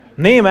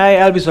Némely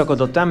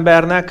elbizakodott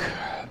embernek,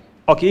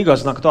 aki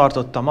igaznak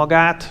tartotta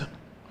magát,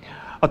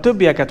 a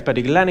többieket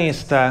pedig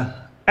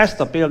lenézte, ezt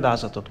a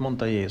példázatot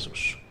mondta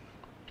Jézus.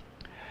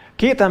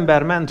 2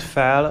 ember ment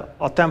fel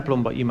a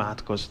templomba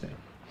imádkozni.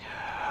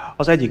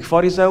 Az egyik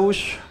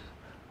farizeus,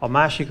 a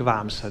másik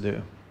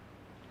vámszedő.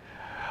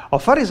 A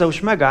farizeus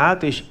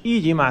megállt, és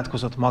így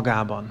imádkozott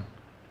magában.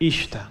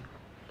 Isten,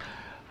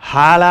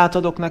 hálát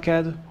adok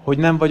neked, hogy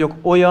nem vagyok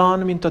olyan,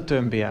 mint a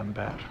többi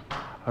ember.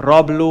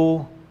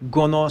 Rabló,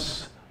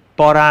 gonosz,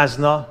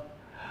 parázna,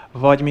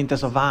 vagy mint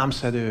ez a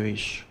vámszedő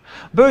is.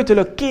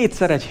 Böjtölök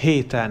 2-szer egy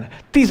héten,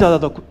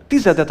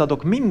 10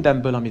 adok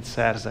mindenből, amit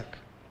szerzek.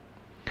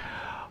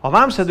 A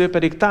vámszedő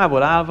pedig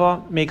távol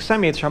állva még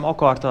szemét sem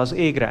akarta az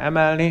égre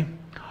emelni,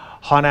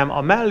 hanem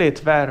a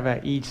mellét verve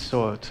így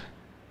szólt: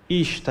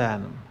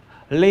 Isten,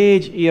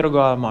 légy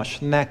irgalmas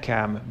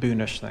nekem,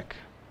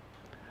 bűnösnek.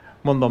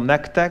 Mondom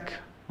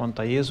nektek,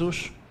 mondta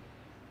Jézus,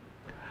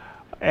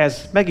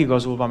 ez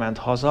megigazulva ment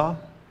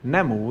haza,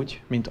 nem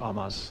úgy, mint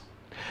amaz.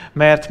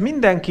 Mert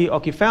mindenki,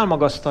 aki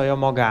felmagasztalja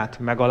magát,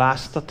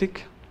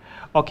 megaláztatik,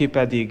 aki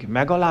pedig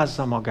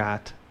megalázza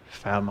magát,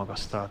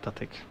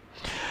 felmagasztaltatik.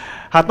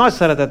 Hát nagy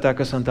szeretettel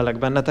köszöntelek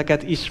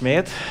benneteket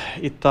ismét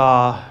itt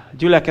a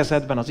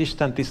gyülekezetben, az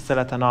Isten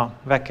tiszteleten, a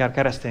Vekker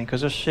keresztény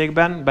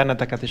közösségben,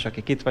 benneteket is,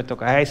 akik itt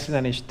vagytok a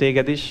helyszínen, és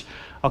téged is,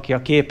 aki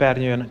a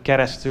képernyőn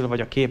keresztül,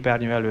 vagy a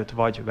képernyő előtt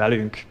vagy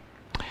velünk.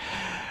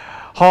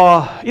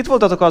 Ha itt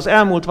voltatok az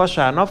elmúlt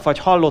vasárnap, vagy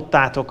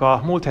hallottátok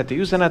a múlt heti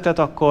üzenetet,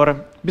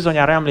 akkor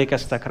bizonyára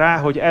emlékeztek rá,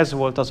 hogy ez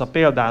volt az a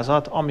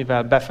példázat,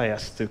 amivel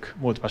befejeztük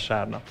múlt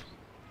vasárnap.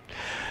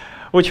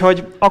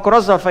 Úgyhogy akkor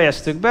azzal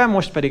fejeztük be,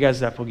 most pedig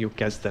ezzel fogjuk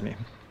kezdeni.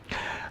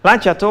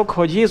 Látjátok,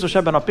 hogy Jézus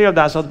ebben a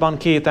példázatban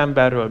 2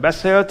 emberről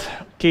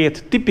beszélt, 2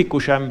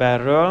 tipikus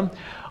emberről,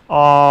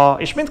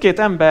 és mindkét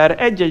ember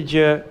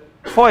egy-egy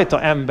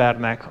fajta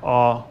embernek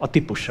a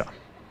típusa.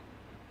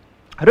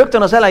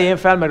 Rögtön az elején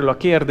felmerül a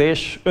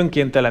kérdés,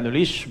 önkéntelenül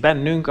is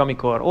bennünk,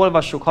 amikor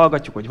olvassuk,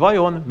 hallgatjuk, hogy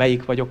vajon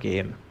melyik vagyok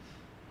én?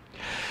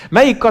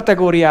 Melyik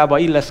kategóriába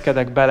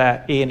illeszkedek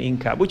bele én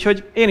inkább?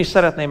 Úgyhogy én is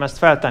szeretném ezt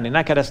feltenni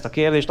neked, ezt a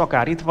kérdést,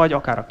 akár itt vagy,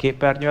 akár a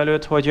képernyő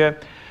előtt, hogy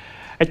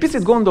egy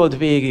picit gondold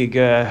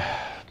végig,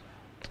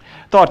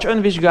 tarts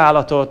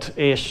önvizsgálatot,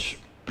 és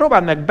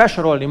próbáld meg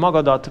besorolni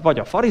magadat vagy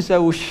a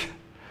farizeus,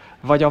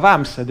 vagy a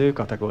vámszedő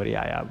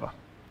kategóriájába.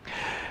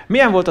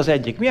 Milyen volt az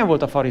egyik? Milyen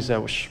volt a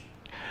farizeus?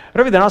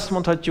 Röviden azt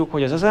mondhatjuk,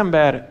 hogy ez az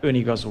ember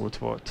önigazult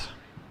volt.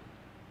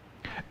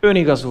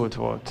 Önigazult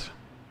volt.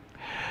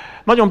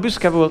 Nagyon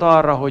büszke volt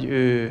arra, hogy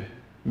ő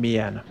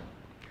milyen.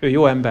 Ő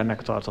jó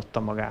embernek tartotta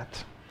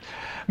magát.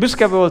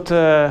 Büszke volt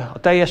a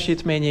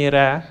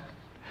teljesítményére,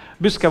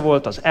 büszke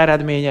volt az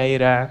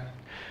eredményeire,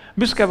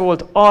 büszke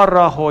volt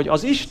arra, hogy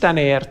az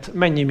Istenért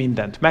mennyi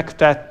mindent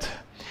megtett,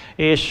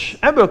 és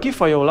ebből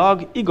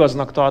kifolyólag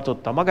igaznak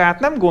tartotta magát,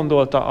 nem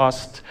gondolta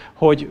azt,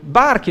 hogy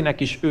bárkinek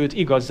is őt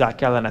igazzá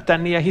kellene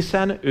tennie,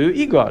 hiszen ő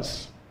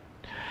igaz.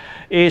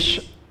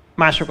 És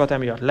másokat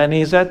emiatt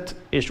lenézett,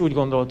 és úgy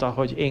gondolta,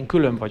 hogy én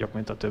külön vagyok,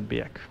 mint a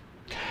többiek.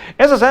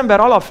 Ez az ember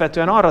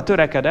alapvetően arra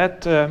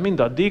törekedett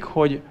mindaddig,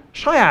 hogy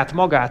saját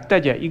magát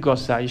tegye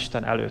igazzá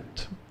Isten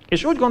előtt.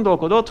 És úgy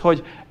gondolkodott,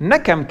 hogy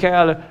nekem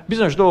kell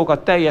bizonyos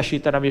dolgokat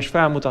teljesítenem és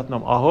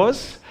felmutatnom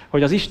ahhoz,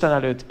 hogy az Isten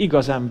előtt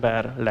igaz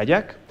ember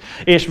legyek,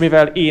 és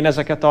mivel én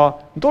ezeket a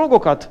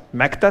dolgokat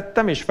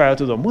megtettem és fel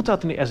tudom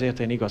mutatni, ezért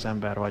én igaz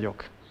ember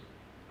vagyok.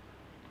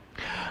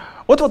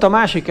 Ott volt a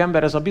másik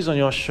ember, ez a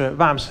bizonyos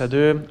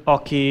vámszedő,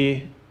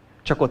 aki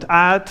csak ott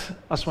állt,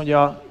 azt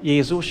mondja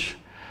Jézus,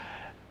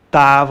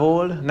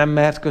 távol, nem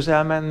mehet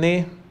közel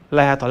menni,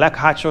 lehet a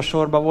leghátsó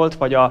sorba volt,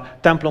 vagy a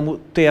templom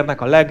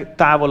térnek a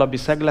legtávolabbi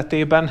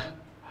szegletében,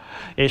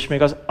 és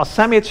még a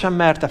szemét sem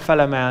merte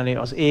felemelni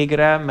az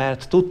égre,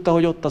 mert tudta,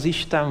 hogy ott az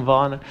Isten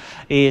van,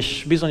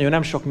 és bizony ő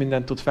nem sok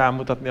mindent tud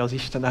felmutatni az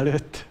Isten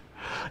előtt.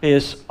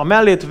 És a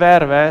mellét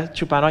verve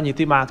csupán annyit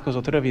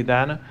imádkozott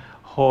röviden,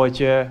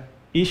 hogy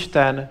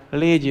Isten,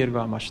 légy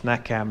irgalmas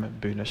nekem,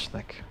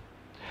 bűnösnek.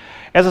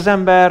 Ez az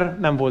ember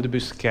nem volt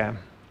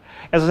büszke.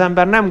 Ez az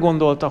ember nem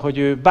gondolta, hogy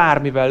ő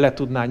bármivel le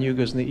tudná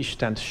nyűgözni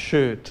Istent,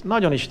 sőt,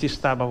 nagyon is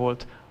tisztában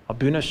volt a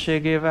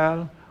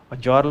bűnösségével, a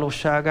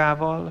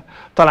gyarlóságával,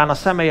 talán a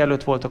szemei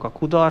előtt voltak a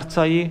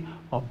kudarcai,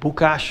 a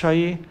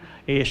bukásai,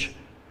 és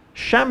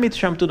semmit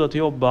sem tudott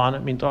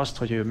jobban, mint azt,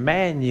 hogy ő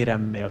mennyire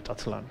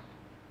méltatlan.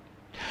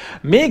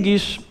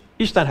 Mégis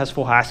Istenhez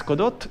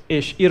fohászkodott,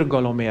 és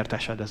irgalomért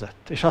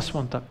esedezett. És azt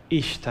mondta,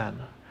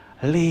 Isten,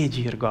 légy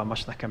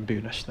irgalmas nekem,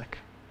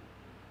 bűnösnek.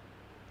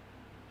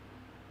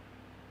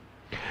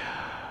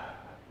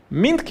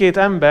 Mindkét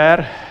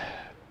ember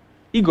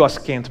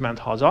igazként ment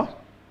haza.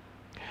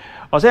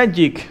 Az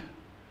egyik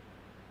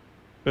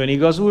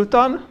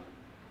önigazultan,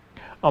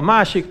 a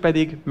másik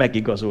pedig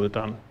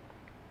megigazultan.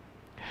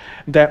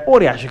 De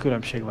óriási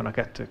különbség van a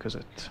kettő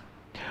között.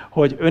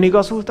 Hogy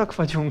önigazultak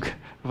vagyunk,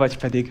 vagy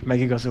pedig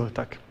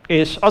megigazultak.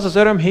 És az az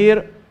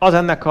örömhír, az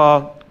ennek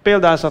a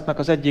példázatnak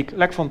az egyik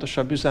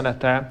legfontosabb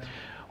üzenete,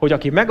 hogy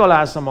aki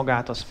megalázza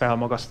magát, az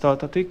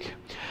felmagasztaltatik,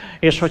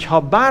 és hogyha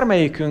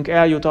bármelyikünk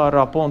eljut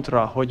arra a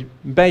pontra, hogy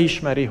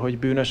beismeri, hogy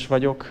bűnös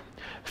vagyok,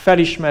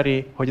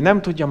 felismeri, hogy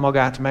nem tudja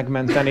magát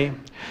megmenteni,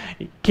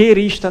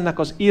 kéri Istennek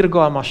az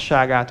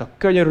irgalmasságát, a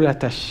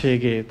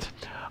könyörületességét,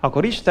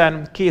 akkor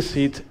Isten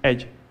készít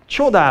egy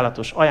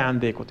csodálatos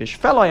ajándékot, és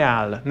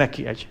felajánl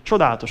neki egy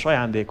csodálatos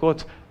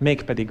ajándékot,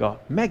 mégpedig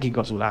a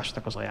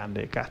megigazulásnak az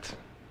ajándékát.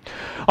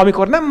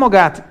 Amikor nem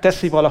magát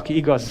teszi valaki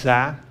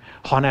igazzá,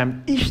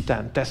 hanem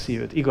Isten teszi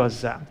őt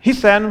igazzá.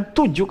 Hiszen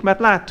tudjuk, mert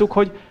láttuk,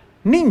 hogy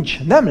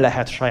nem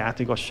lehet saját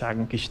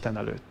igazságunk Isten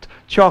előtt.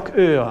 Csak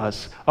ő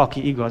az,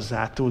 aki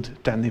igazzá tud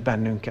tenni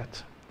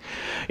bennünket.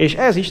 És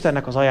ez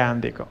Istennek az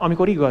ajándéka,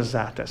 amikor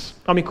igazzá tesz.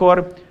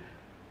 Amikor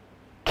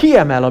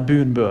kiemel a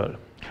bűnből,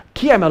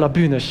 kiemel a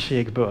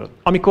bűnösségből,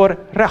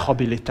 amikor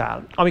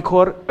rehabilitál,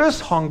 amikor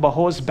összhangba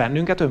hoz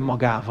bennünket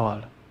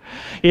önmagával.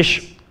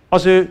 És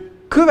az ő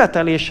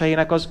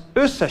követeléseinek az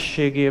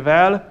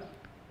összességével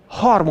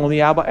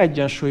harmóniába,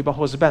 egyensúlyba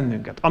hoz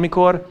bennünket.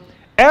 Amikor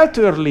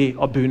eltörli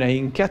a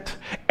bűneinket,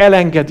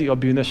 elengedi a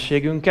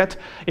bűnösségünket,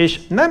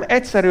 és nem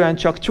egyszerűen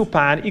csak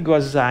csupán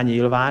igazzá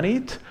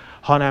nyilvánít,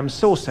 hanem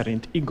szó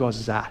szerint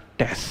igazzá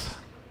tesz.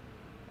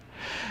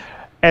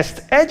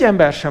 Ezt egy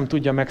ember sem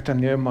tudja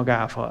megtenni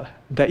önmagával,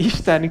 de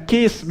Isten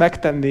kész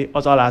megtenni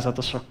az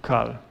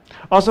alázatosokkal.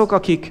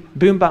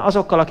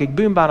 Azokkal, akik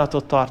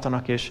bűnbánatot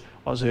tartanak, és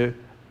az ő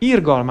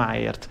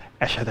irgalmáért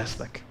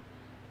esedeznek.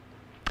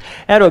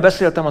 Erről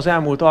beszéltem az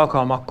elmúlt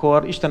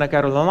alkalmakkor, Istennek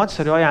erről a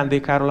nagyszerű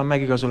ajándékáról, a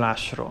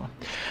megigazulásról.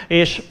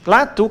 És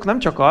láttuk nem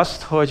csak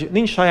azt, hogy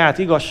nincs saját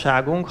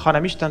igazságunk,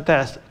 hanem Isten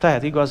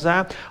tehet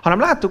igazzá, hanem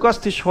láttuk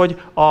azt is,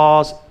 hogy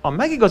a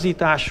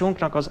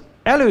megigazításunknak az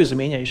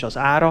előzménye és az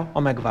ára a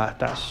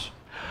megváltás.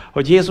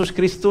 Hogy Jézus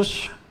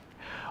Krisztus,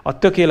 a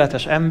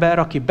tökéletes ember,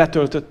 aki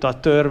betöltötte a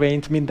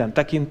törvényt minden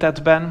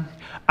tekintetben,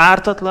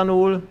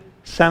 ártatlanul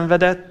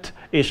szenvedett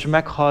és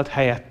meghalt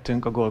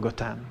helyettünk a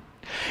Golgotán.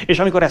 És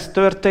amikor ez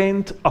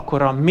történt,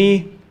 akkor a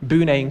mi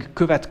bűneink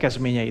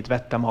következményeit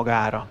vette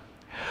magára.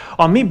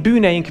 A mi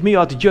bűneink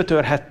miatt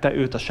gyötörhette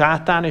őt a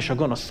sátán és a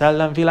gonosz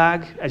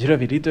szellemvilág egy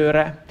rövid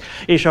időre,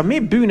 és a mi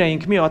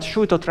bűneink miatt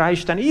sújtott rá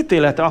Isten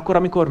ítélete akkor,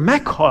 amikor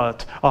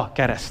meghalt a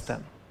kereszten.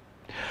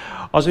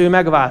 Az ő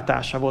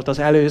megváltása volt az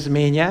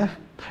előzménye,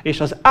 és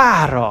az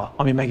ára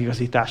a mi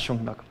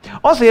megigazításunknak.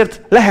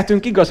 Azért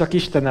lehetünk igazak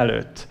Isten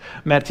előtt,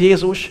 mert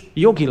Jézus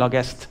jogilag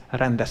ezt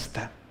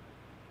rendezte.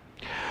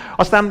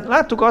 Aztán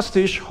láttuk azt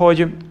is,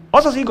 hogy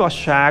az az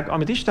igazság,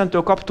 amit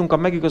Istentől kaptunk a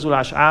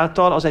megigazulás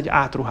által, az egy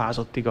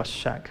átruházott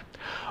igazság.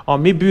 A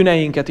mi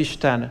bűneinket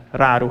Isten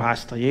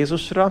ráruházta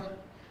Jézusra,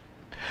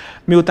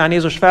 miután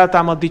Jézus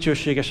feltámad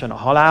dicsőségesen a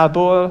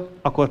halálból,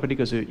 akkor pedig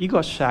az ő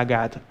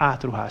igazságát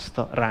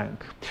átruházta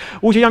ránk.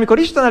 Úgyhogy amikor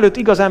Isten előtt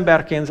igaz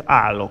emberként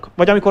állok,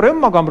 vagy amikor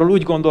önmagamról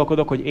úgy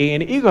gondolkodok, hogy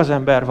én igaz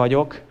ember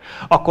vagyok,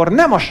 akkor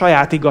nem a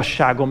saját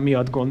igazságom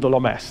miatt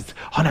gondolom ezt,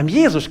 hanem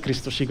Jézus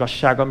Krisztus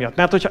igazsága miatt.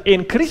 Mert hogyha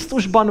én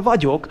Krisztusban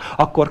vagyok,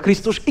 akkor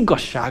Krisztus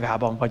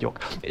igazságában vagyok.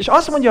 És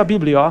azt mondja a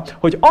Biblia,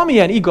 hogy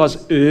amilyen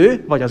igaz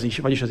ő,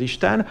 vagyis az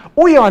Isten,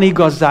 olyan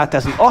igazzá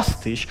teszi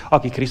azt is,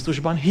 aki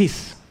Krisztusban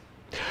hisz.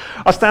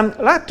 Aztán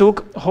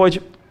láttuk,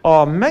 hogy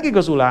a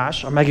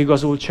megigazulás, a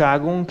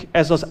megigazultságunk,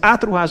 ez az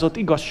átruházott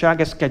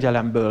igazság, ez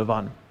kegyelemből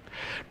van.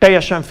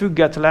 Teljesen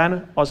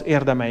független az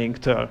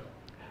érdemeinktől.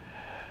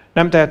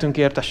 Nem tehetünk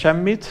érte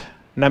semmit,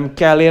 nem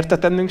kell érte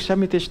tennünk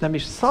semmit, és nem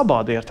is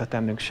szabad érte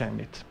tennünk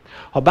semmit.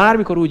 Ha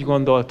bármikor úgy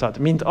gondoltad,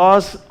 mint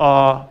az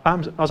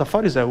a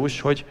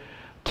farizeus, hogy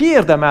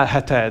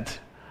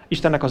kiérdemelheted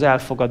Istennek az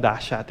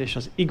elfogadását és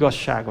az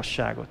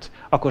igazságosságot,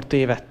 akkor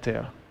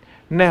tévedtél.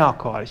 Ne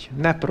akarj,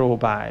 ne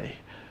próbálj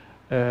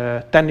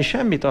tenni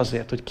semmit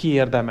azért, hogy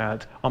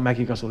kiérdemeld a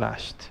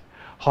megigazulást,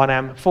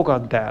 hanem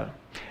fogadd el.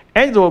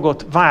 Egy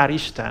dolgot vár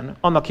Isten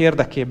annak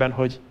érdekében,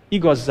 hogy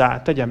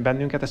igazzá tegyen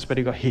bennünket, ez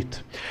pedig a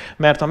hit.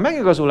 Mert a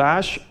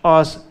megigazulás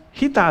az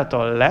hit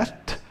által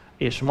lett,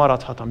 és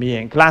maradhat a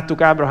miénk.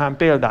 Láttuk Ábrahám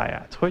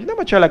példáját, hogy nem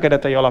a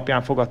cselekedetei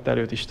alapján fogadta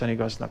előtt Isten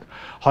igaznak,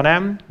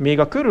 hanem még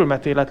a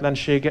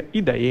körülmetéletlensége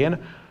idején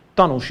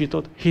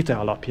tanúsított hite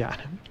alapján.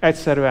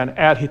 Egyszerűen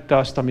elhitte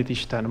azt, amit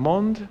Isten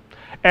mond,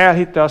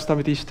 elhitte azt,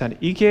 amit Isten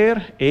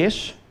ígér,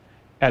 és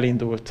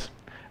elindult,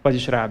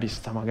 vagyis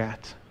rábízta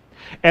magát.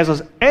 Ez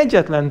az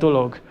egyetlen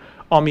dolog,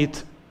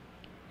 amit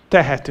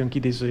tehetünk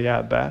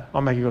idézőjelbe a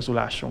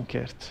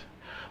megigazulásunkért.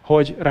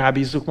 Hogy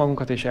rábízzuk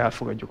magunkat és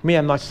elfogadjuk.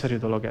 Milyen nagyszerű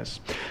dolog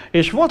ez.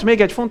 És volt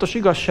még egy fontos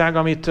igazság,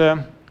 amit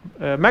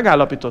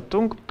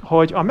megállapítottunk,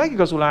 hogy a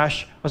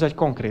megigazulás az egy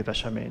konkrét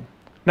esemény.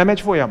 Nem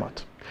egy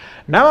folyamat.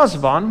 Nem az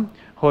van,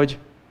 hogy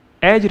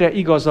egyre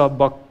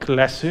igazabbak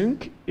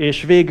leszünk,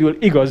 és végül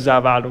igazzá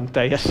válunk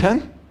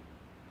teljesen,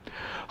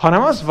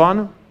 hanem az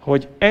van,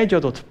 hogy egy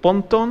adott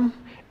ponton,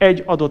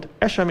 egy adott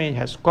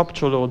eseményhez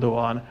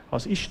kapcsolódóan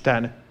az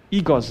Isten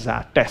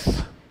igazzá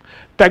tesz.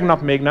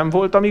 Tegnap még nem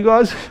voltam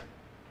igaz,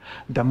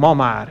 de ma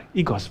már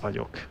igaz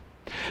vagyok.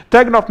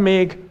 Tegnap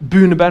még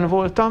bűnben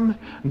voltam,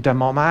 de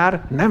ma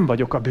már nem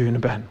vagyok a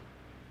bűnben.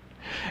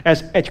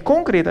 Ez egy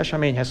konkrét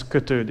eseményhez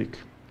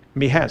kötődik.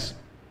 Mihez?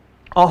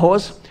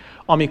 Ahhoz,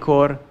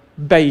 amikor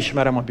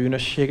beismerem a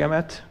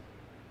bűnösségemet,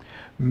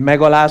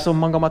 megalázom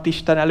magamat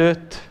Isten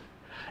előtt,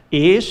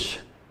 és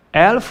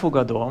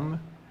elfogadom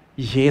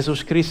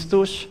Jézus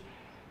Krisztus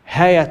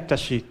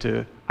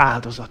helyettesítő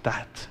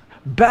áldozatát.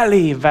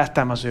 Belé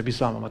vetem az ő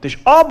bizalmamat. És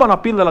abban a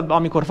pillanatban,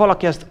 amikor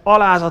valaki ezt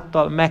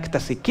alázattal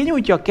megteszi,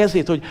 kinyújtja a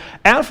kezét, hogy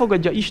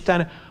elfogadja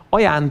Isten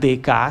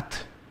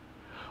ajándékát,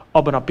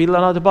 abban a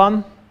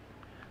pillanatban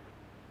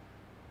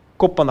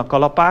koppan a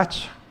kalapács,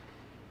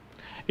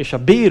 és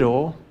a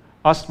bíró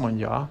azt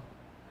mondja,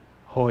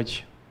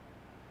 hogy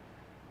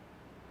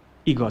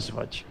igaz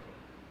vagy.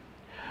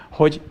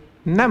 Hogy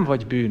nem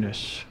vagy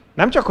bűnös.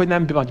 Nem csak, hogy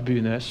nem vagy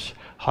bűnös,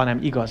 hanem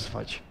igaz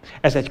vagy.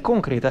 Ez egy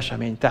konkrét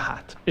esemény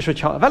tehát. És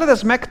hogyha veled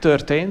ez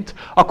megtörtént,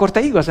 akkor te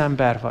igaz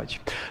ember vagy.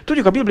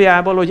 Tudjuk a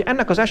Bibliából, hogy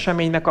ennek az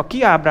eseménynek a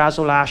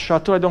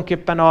kiábrázolása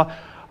tulajdonképpen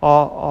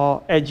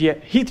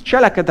egy hit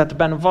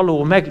cselekedetben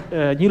való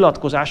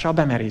megnyilatkozása a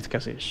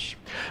bemerítkezés.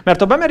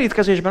 Mert a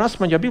bemerítkezésben azt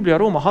mondja a Biblia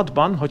Róma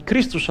 6-ban, hogy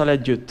Krisztussal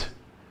együtt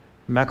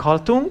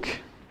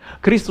meghaltunk,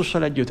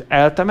 Krisztussal együtt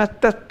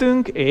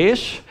eltemettettünk,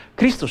 és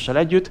Krisztussal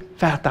együtt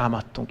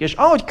feltámadtunk. És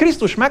ahogy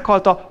Krisztus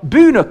meghalt a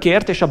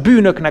bűnökért és a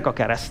bűnöknek a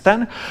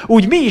kereszten,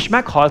 úgy mi is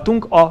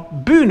meghaltunk a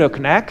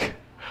bűnöknek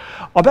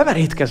a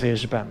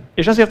bemerítkezésben.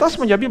 És ezért azt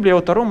mondja a Biblia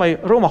ott a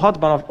Róma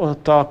 6-ban,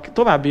 ott a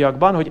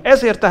továbbiakban, hogy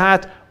ezért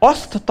tehát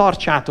azt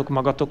tartsátok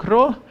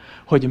magatokról,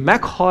 hogy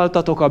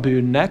meghaltatok a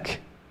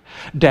bűnnek,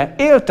 de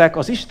éltek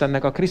az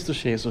Istennek a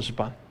Krisztus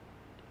Jézusban.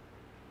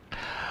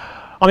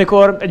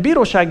 Amikor egy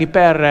bírósági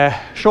perre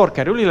sor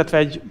kerül, illetve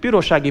egy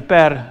bírósági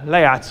per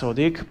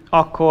lejátszódik,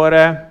 akkor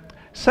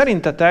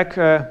szerintetek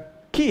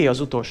kié az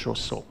utolsó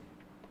szó?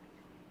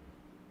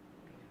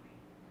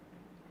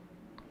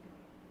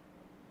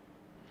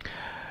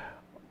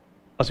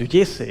 Az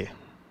ügyészé,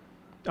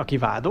 aki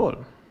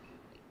vádol?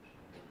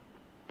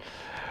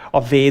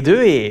 A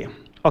védőé,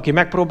 aki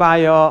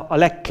megpróbálja a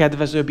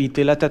legkedvezőbb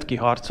ítéletet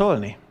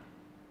kiharcolni?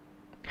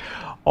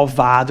 A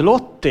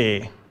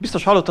vádlotté?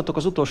 Biztos hallottatok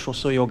az utolsó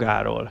szó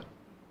jogáról.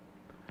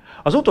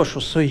 Az utolsó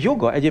szó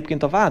joga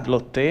egyébként a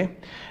vádlotté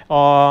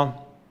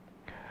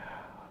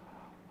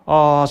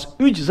az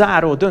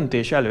ügyzáró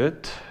döntés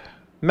előtt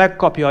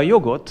megkapja a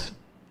jogot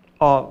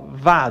a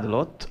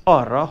vádlott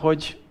arra,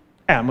 hogy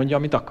elmondja,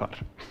 amit akar.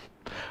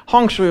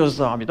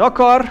 Hangsúlyozza, amit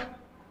akar,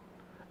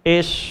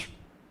 és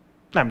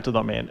nem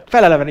tudom én,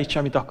 felelevenítse,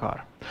 amit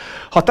akar.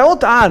 Ha te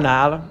ott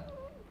állnál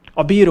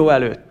a bíró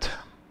előtt,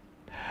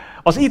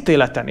 az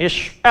ítéleten,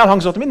 és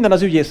elhangzott minden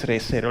az ügyész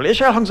részéről,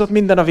 és elhangzott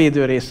minden a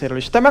védő részéről,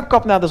 és te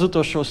megkapnád az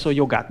utolsó szó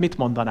jogát, mit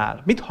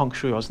mondanál? Mit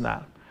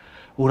hangsúlyoznál?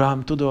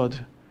 Uram,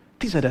 tudod,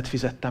 10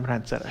 fizettem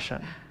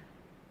rendszeresen.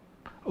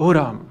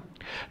 Uram,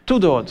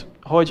 tudod,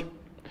 hogy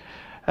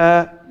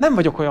nem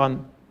vagyok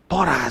olyan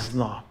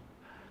parázna,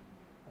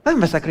 nem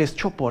veszek részt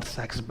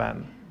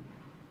csoportszexben,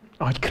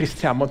 ahogy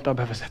Krisztián mondta a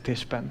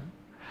bevezetésben.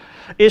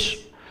 És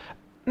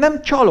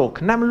nem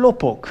csalok, nem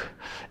lopok,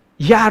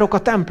 járok a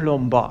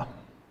templomba.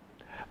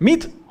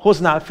 Mit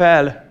hoznál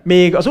fel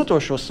még az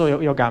utolsó szó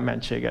jogán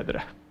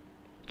mentségedre?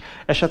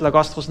 Esetleg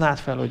azt hoznád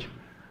fel, hogy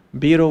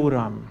bíró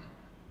uram,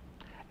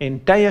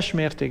 én teljes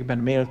mértékben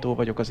méltó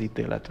vagyok az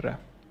ítéletre.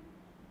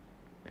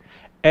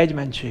 Egy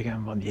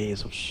mentségem van,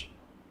 Jézus,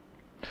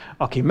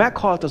 aki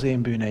meghalt az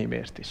én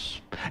bűneimért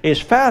is,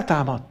 és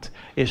feltámadt,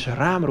 és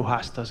rám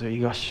ruházta az ő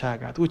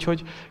igazságát.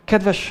 Úgyhogy,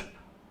 kedves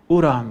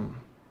Uram,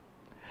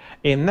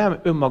 én nem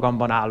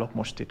önmagamban állok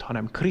most itt,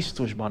 hanem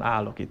Krisztusban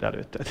állok itt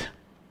előtted.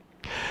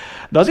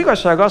 De az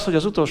igazság az, hogy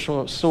az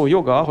utolsó szó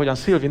joga, ahogyan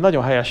Szilvi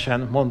nagyon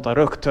helyesen mondta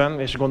rögtön,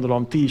 és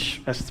gondolom ti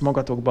is ezt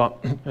magatokba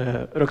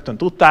rögtön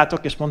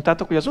tudtátok, és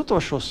mondtátok, hogy az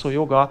utolsó szó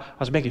joga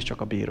az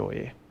mégiscsak a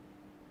bíróé.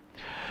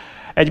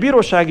 Egy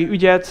bírósági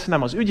ügyet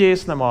nem az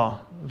ügyész, nem a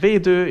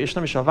védő, és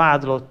nem is a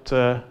vádlott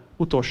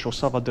utolsó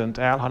szava dönt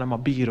el, hanem a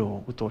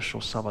bíró utolsó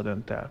szava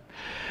dönt el.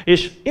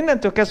 És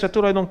innentől kezdve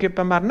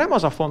tulajdonképpen már nem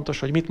az a fontos,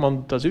 hogy mit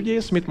mondott az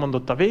ügyész, mit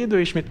mondott a védő,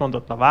 és mit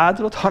mondott a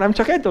vádlott, hanem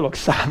csak egy dolog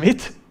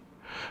számít,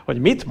 hogy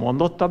mit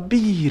mondott a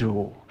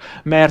bíró.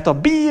 Mert a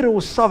bíró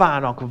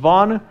szavának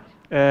van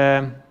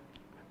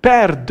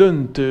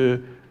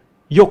perdöntő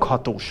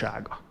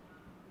joghatósága.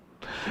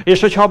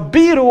 És hogyha a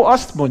bíró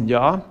azt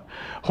mondja,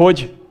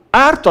 hogy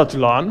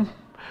ártatlan,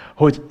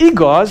 hogy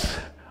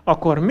igaz,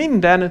 akkor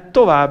minden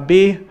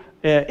további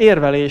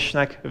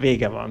érvelésnek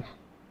vége van.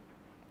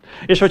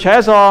 És hogyha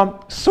ez a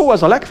szó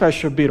az a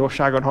legfelsőbb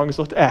bíróságon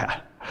hangzott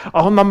el,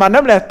 ahonnan már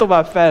nem lehet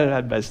tovább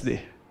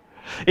fellebbezni,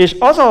 és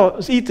az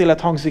az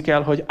ítélet hangzik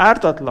el, hogy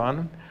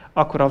ártatlan,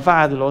 akkor a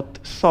vádlott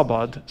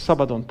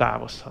szabadon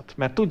távozhat,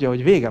 mert tudja,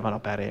 hogy vége van a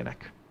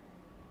perének.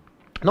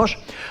 Nos,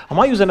 a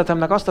mai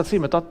üzenetemnek azt a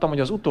címet adtam, hogy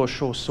az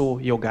utolsó szó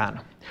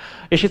jogán.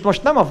 És itt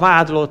most nem a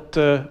vádlott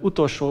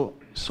utolsó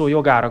szó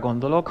jogára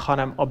gondolok,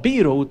 hanem a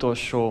bíró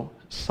utolsó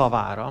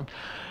szavára.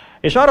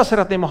 És arra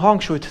szeretném a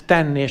hangsúlyt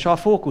tenni, és a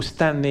fókuszt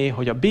tenni,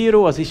 hogy a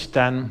bíró az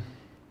Isten,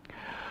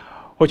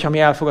 hogyha mi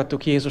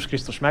elfogadtuk Jézus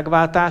Krisztus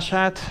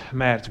megváltását,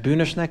 mert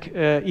bűnösnek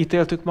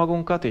ítéltük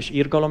magunkat, és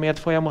irgalomért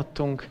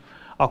folyamodtunk,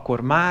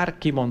 akkor már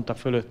kimondta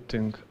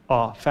fölöttünk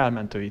a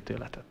felmentő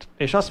ítéletet.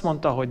 És azt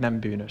mondta, hogy nem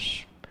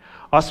bűnös.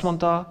 Azt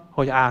mondta,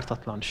 hogy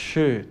ártatlan.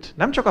 Sőt,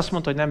 nem csak azt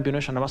mondta, hogy nem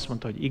bűnös, hanem azt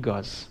mondta, hogy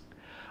igaz.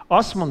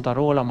 Azt mondta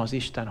rólam az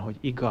Isten, hogy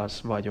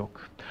igaz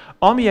vagyok.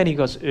 Amilyen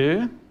igaz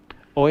ő,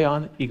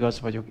 olyan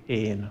igaz vagyok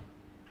én.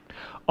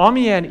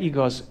 Amilyen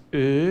igaz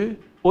ő,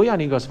 olyan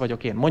igaz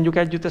vagyok én. Mondjuk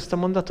együtt ezt a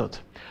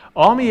mondatot?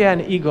 Amilyen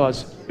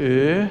igaz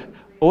ő,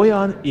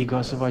 olyan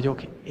igaz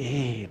vagyok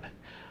én.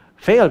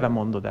 Félve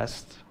mondod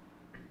ezt.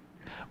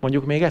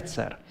 Mondjuk még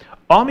egyszer.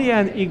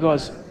 Amilyen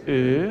igaz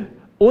ő,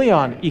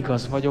 olyan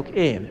igaz vagyok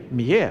én.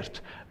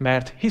 Miért?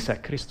 Mert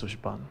hiszek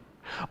Krisztusban.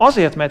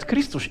 Azért, mert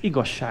Krisztus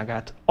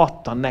igazságát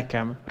adta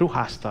nekem,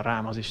 ruházta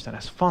rám az Isten.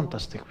 Ez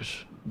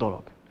fantasztikus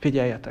dolog.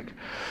 Figyeljetek.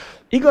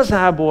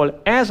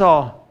 Igazából ez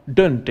a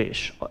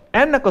döntés,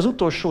 ennek az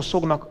utolsó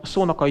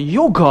szónak a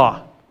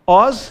joga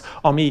az,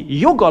 ami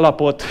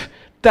jogalapot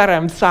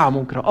teremt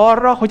számunkra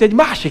arra, hogy egy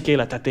másik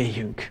életet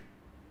éljünk.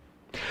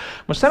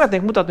 Most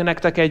szeretnék mutatni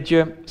nektek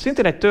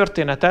szintén egy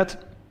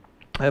történetet,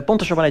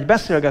 pontosabban egy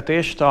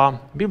beszélgetést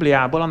a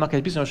Bibliából, annak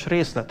egy bizonyos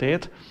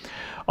részletét,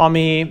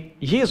 ami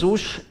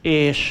Jézus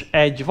és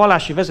egy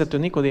vallási vezető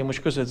Nikodémus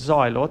között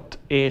zajlott,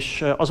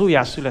 és az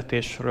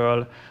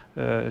újjászületésről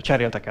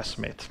cseréltek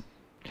eszmét.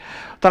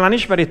 Talán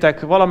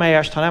ismeritek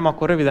valamelyest, ha nem,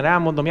 akkor röviden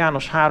elmondom,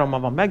 János 3-ban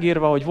van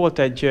megírva, hogy volt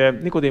egy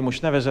Nikodémus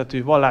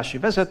nevezetű vallási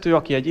vezető,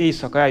 aki egy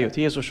éjszaka eljött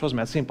Jézushoz,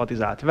 mert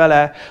szimpatizált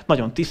vele,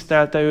 nagyon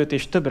tisztelte őt,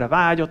 és többre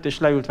vágyott, és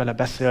leült vele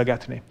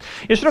beszélgetni.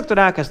 És rögtön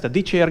elkezdte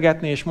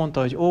dicsérgetni, és mondta,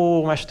 hogy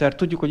ó, mester,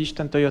 tudjuk, hogy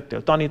Istentől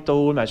jöttél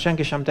tanítóul, mert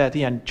senki sem tehet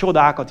ilyen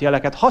csodákat,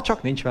 jeleket, ha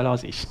csak nincs vele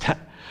az Isten.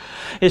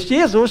 És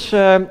Jézus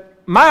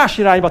más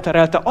irányba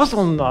terelte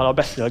azonnal a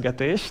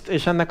beszélgetést,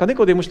 és ennek a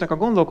Nikodémusnak a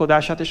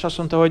gondolkodását, és azt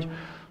mondta, hogy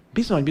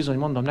bizony,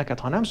 mondom neked,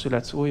 ha nem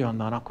születsz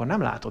újonnan, akkor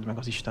nem látod meg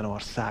az Isten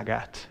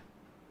országát.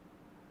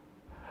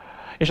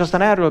 És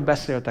aztán erről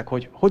beszéltek,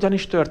 hogy hogyan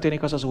is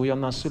történik az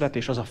újonnan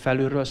születés, az a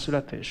felülről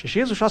születés. És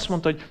Jézus azt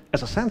mondta, hogy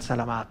ez a Szent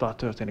Szellem által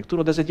történik.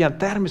 Tudod, ez egy ilyen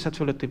természet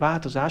fölötti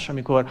változás,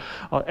 amikor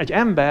egy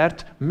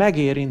embert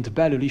megérint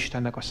belül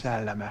Istennek a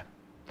szelleme.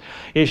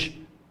 És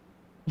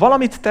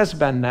valamit tesz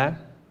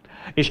benne,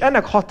 és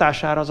ennek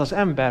hatására az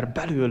ember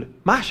belül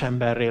más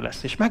emberré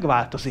lesz, és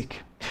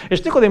megváltozik.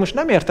 És Nikodémus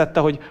nem értette,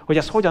 hogy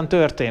ez hogyan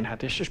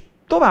történhet. És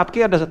tovább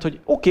kérdezett, hogy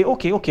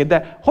oké,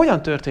 de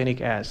hogyan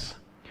történik ez?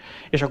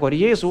 És akkor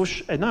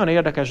Jézus egy nagyon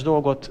érdekes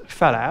dolgot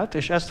felelt,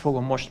 és ezt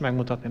fogom most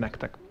megmutatni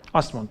nektek.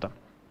 Azt mondta.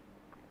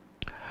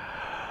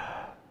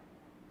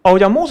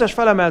 Ahogyan Mózes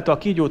felemelte a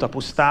kígyót a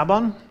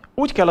pusztában,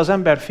 úgy kell az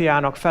ember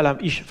fiának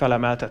is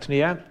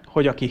felemeltetnie,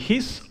 hogy aki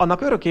hisz,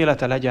 annak örök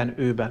élete legyen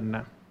ő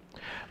benne.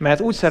 Mert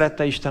úgy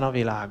szerette Isten a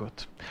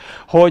világot,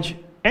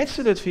 hogy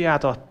egyszülött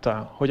fiát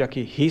adta, hogy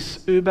aki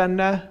hisz ő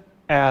benne,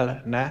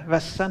 el ne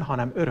vesszen,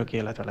 hanem örök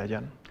élete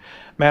legyen.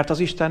 Mert az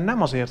Isten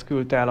nem azért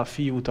küldte el a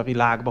fiút a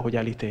világba, hogy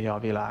elítélje a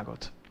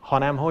világot,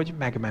 hanem hogy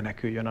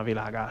megmeneküljön a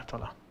világ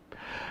általa.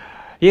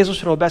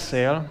 Jézusról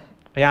beszél,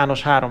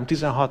 János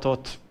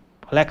 3.16-ot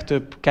a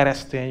legtöbb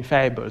keresztény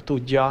fejből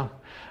tudja,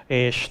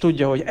 és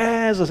tudja, hogy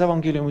ez az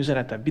evangélium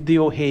üzenete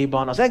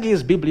dióhéjban, az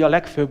egész Biblia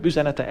legfőbb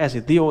üzenete ez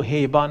itt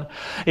dióhéjban,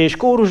 és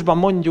kórusban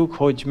mondjuk,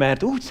 hogy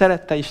mert úgy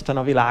szerette Isten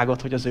a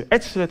világot, hogy az ő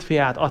egyszülött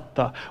fiát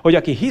adta, hogy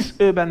aki hisz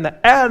ő benne,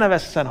 el ne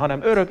vesszen,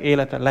 hanem örök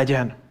élete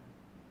legyen.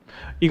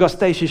 Igaz,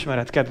 te is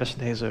ismered, kedves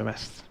nézőm,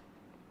 ezt.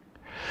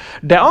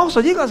 De ahhoz,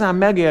 hogy igazán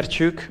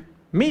megértsük,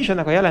 mi is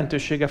ennek a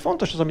jelentősége,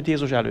 fontos az, amit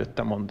Jézus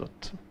előtte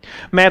mondott.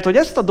 Mert hogy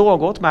ezt a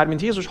dolgot,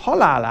 mármint Jézus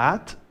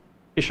halálát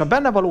és a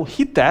benne való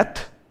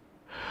hitet,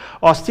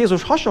 azt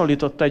Jézus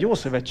hasonlította egy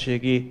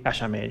ószövetségi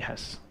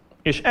eseményhez.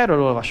 És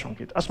erről olvasunk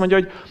itt. Azt mondja,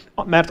 hogy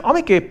mert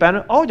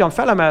amiképpen, ahogyan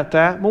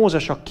felemelte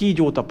Mózes a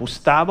kígyót a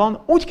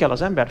pusztában, úgy kell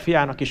az ember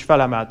fiának is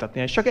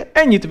felemeltetnie. És csak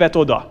ennyit vet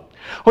oda,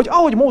 hogy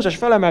ahogy Mózes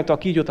felemelte a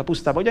kígyót a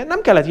pusztába, ugye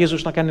nem kellett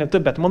Jézusnak ennél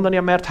többet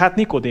mondania, mert hát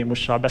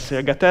Nikodémussal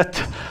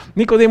beszélgetett.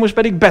 Nikodémus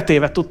pedig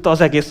betéve tudta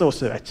az egész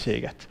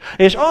ószövetséget.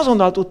 És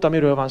azonnal tudta,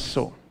 miről van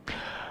szó.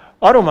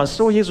 Arról van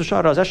szó, Jézus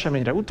arra az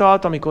eseményre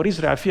utalt, amikor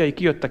Izrael fiai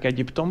kijöttek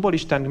Egyiptomból,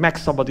 Isten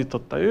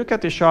megszabadította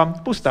őket, és a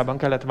pusztában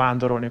kellett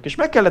vándorolniuk. És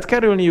meg kellett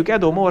kerülniük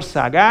Edom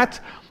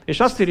országát, és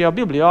azt írja a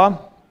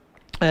Biblia,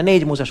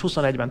 4 Mózes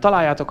 21-ben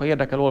találjátok, ha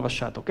érdekel,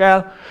 olvassátok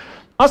el.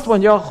 Azt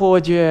mondja,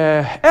 hogy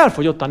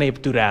elfogyott a nép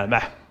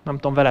türelme. Nem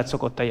tudom, veled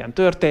szokott-e ilyen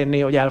történni,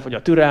 hogy elfogy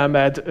a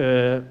türelmed,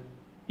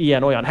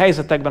 ilyen-olyan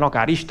helyzetekben,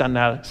 akár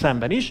Istennel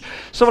szemben is.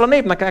 Szóval a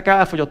népnek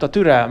elfogyott a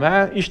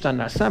türelme,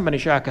 Istennel szemben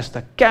is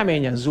elkezdtek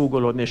keményen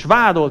zúgolódni, és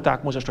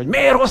vádolták Mózest, hogy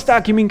miért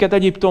hoztál ki minket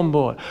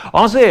Egyiptomból?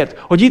 Azért,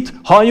 hogy itt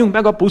halljunk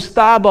meg a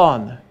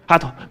pusztában.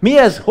 Hát mi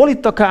ez? Hol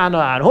itt a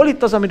Kánaán? Hol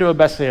itt az, amiről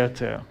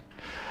beszéltél?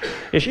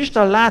 És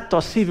Isten látta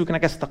a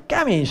szívüknek ezt a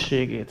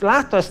keménységét,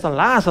 látta ezt a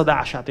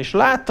lázadását, és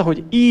látta,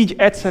 hogy így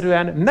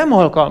egyszerűen nem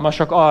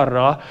alkalmasak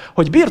arra,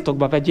 hogy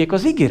birtokba vegyék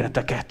az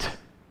ígéreteket.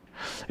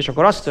 És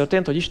akkor az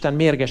történt, hogy Isten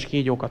mérges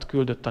kígyókat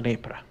küldött a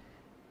népre.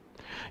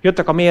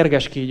 Jöttek a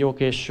mérges kígyók,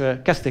 és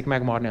kezdték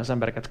megmarni az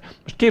embereket.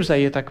 Most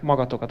képzeljétek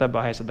magatokat ebbe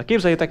a helyzetbe.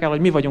 Képzeljétek el, hogy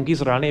mi vagyunk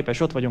Izrael népe, és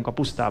ott vagyunk a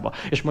pusztába.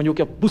 És mondjuk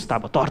a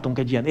pusztába tartunk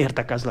egy ilyen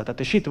értekezletet,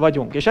 és itt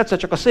vagyunk. És egyszer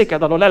csak a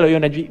széked alól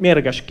előjön egy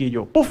mérges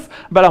kígyó. Puff,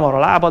 belemar a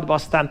lábadba,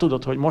 aztán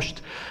tudod, hogy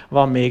most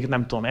van még,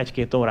 nem tudom,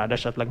 1-2 órád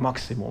esetleg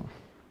maximum.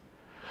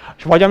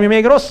 És vagy ami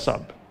még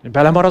rosszabb,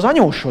 belemar az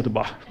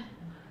anyósodba.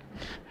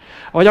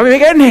 Vagy ami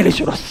még ennél is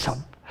rosszabb,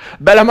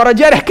 belemar a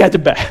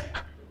gyerekedbe.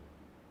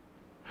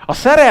 A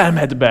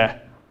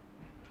szerelmedbe.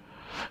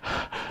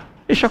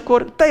 És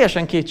akkor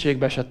teljesen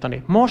kétségbe esett a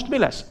nép. Most mi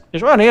lesz?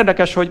 És olyan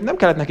érdekes, hogy nem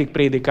kellett nekik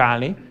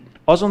prédikálni,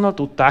 azonnal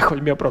tudták,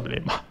 hogy mi a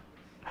probléma.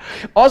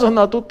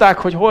 Azonnal tudták,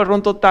 hogy hol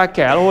rontották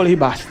el, hol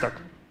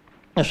hibáztak.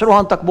 És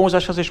rohantak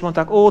Mózeshez, és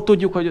mondták,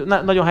 tudjuk, hogy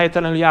nagyon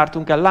helytelenül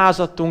jártunk el,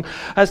 lázadtunk,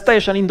 ez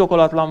teljesen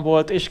indokolatlan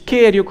volt, és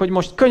kérjük, hogy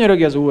most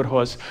könyörögj az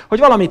Úrhoz, hogy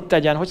valamit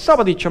tegyen, hogy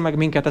szabadítson meg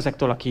minket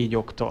ezektől a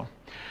kígyóktól.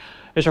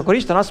 És akkor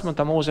Isten azt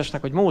mondta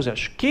Mózesnek, hogy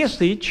Mózes,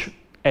 készíts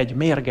egy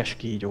mérges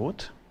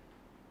kígyót,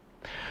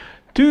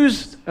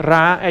 tűzd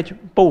rá egy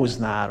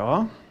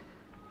póznára,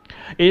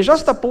 és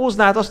azt a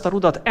póznát, azt a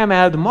rudat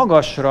emeld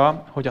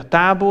magasra, hogy a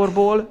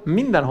táborból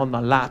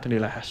mindenhonnan látni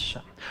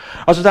lehessen.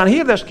 Azután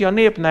hirdesd ki a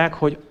népnek,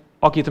 hogy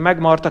akit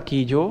megmart a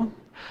kígyó,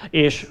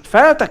 és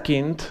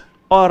feltekint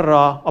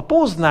arra a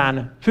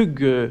póznán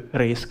függő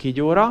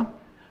részkígyóra,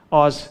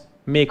 az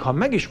még ha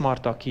meg is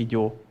marta a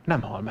kígyó,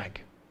 nem hal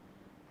meg.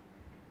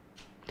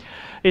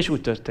 És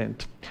úgy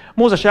történt.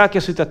 Mózes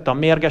elkészítette a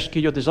mérges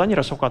kígyót, és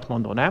annyira sokat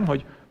mondó, nem,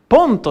 hogy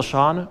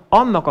pontosan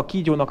annak a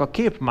kígyónak a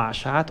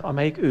képmását,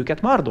 amelyik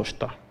őket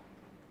mardosta.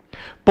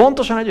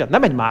 Pontosan egy olyat,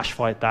 nem egy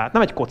másfajtát,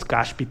 nem egy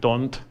kockás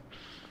pitont,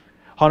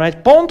 hanem egy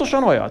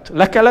pontosan olyat.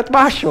 Le kellett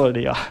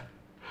másolnia.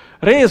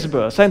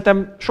 Részből.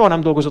 Szerintem soha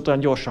nem dolgozott olyan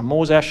gyorsan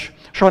Mózes,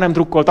 soha nem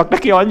drukkoltak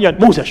neki annyian.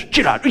 Mózes,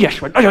 csináld, ügyes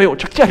vagy, nagyon jó,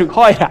 csak gyerünk,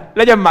 hajrá,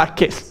 legyen már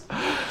kész.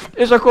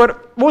 És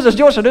akkor Mózes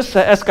gyorsan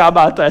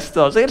összeeszkábálta ezt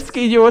az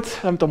érckígyót,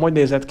 nem tudom, hogy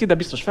nézett ki, de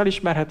biztos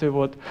felismerhető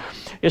volt,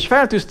 és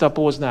feltűzte a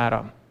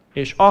póznára.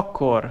 És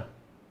akkor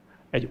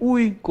egy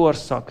új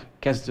korszak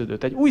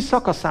kezdődött, egy új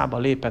szakaszába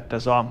lépett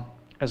ez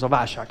a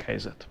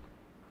válsághelyzet.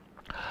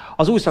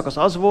 Az új szakasz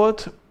az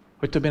volt,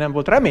 hogy többé nem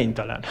volt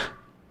reménytelen.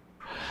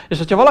 És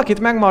hogyha valakit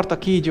megmart a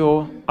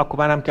kígyó, akkor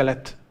már nem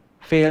kellett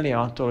félnie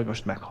attól, hogy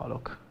most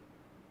meghalok.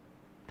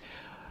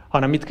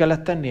 Hanem mit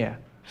kellett tennie?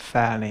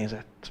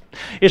 Felnézett.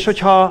 És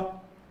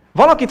hogyha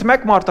valakit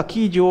megmart a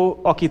kígyó,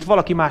 akit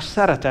valaki más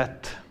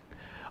szeretett,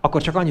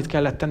 akkor csak annyit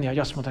kellett tenni, hogy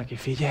azt mondta neki,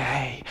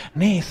 figyelj,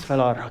 nézz fel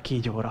arra a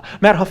kígyóra.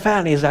 Mert ha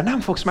felnézel, nem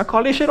fogsz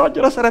meghalni, és én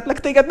annyira szeretlek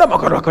téged, nem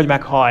akarok, hogy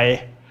meghallj.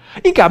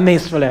 Inkább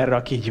nézz fel erre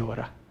a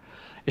kígyóra.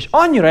 És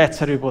annyira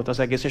egyszerű volt az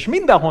egész, és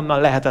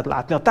mindenhonnan lehetett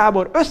látni, a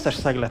tábor összes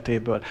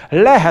szegletéből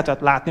lehetett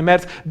látni,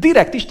 mert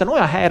direkt Isten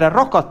olyan helyre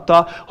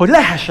rakatta, hogy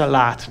lehessen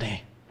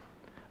látni.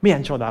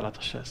 Milyen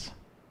csodálatos ez.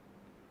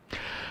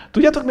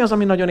 Tudjátok, mi az,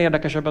 ami nagyon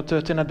érdekes ebben a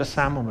történetben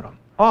számomra?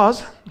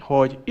 Az,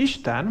 hogy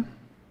Isten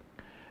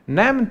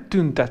nem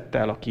tüntette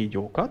el a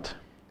kígyókat,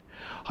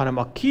 hanem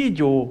a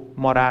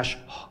kígyómarás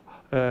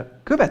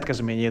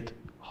következményét,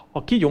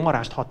 a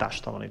kígyómarást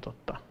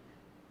hatástalanította.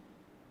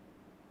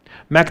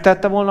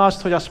 Megtette volna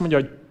azt, hogy azt mondja,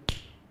 hogy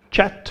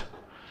csett,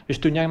 és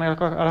tűnjenek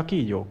el a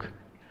kígyók.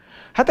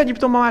 Hát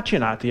Egyiptomban már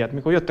csinált ilyet,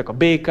 mikor jöttek a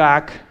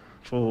békák,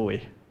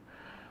 fúj,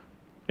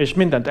 és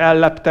mindent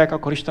elleptek,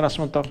 akkor Isten azt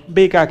mondta,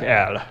 békák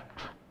el.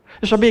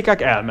 És a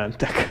békák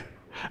elmentek.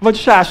 Vagy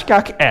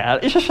sáskák el,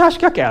 és a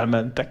sáskák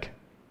elmentek.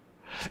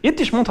 Itt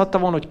is mondhatta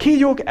volna, hogy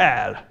kígyók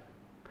el.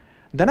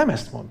 De nem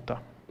ezt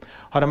mondta,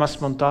 hanem azt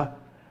mondta,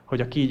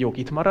 hogy a kígyók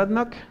itt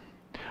maradnak,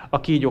 a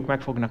kígyók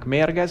meg fognak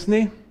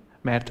mérgezni,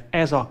 mert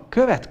ez a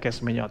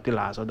következménye a ti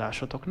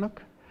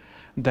lázadásotoknak,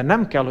 de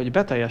nem kell, hogy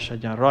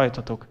beteljesedjen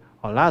rajtatok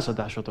a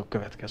lázadásotok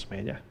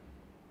következménye.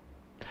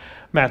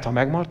 Mert ha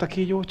megmart a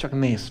kígyó, csak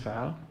nézz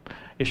fel,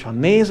 és ha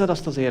nézed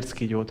azt az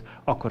érckígyót,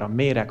 akkor a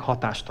méreg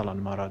hatástalan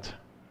marad.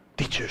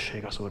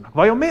 Dicsőség az Úrnak.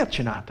 Vajon miért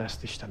csinálta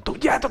ezt Isten?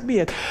 Tudjátok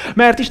miért?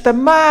 Mert Isten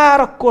már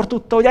akkor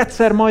tudta, hogy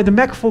egyszer majd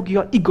meg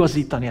fogja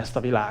igazítani ezt a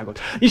világot.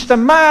 Isten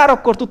már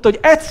akkor tudta, hogy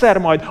egyszer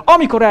majd,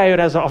 amikor eljön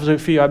ez az ő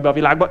fia ebbe a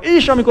világba,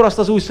 és amikor azt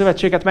az új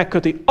szövetséget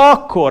megköti,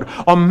 akkor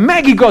a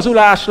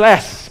megigazulás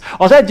lesz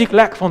az egyik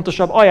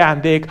legfontosabb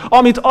ajándék,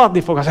 amit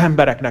adni fog az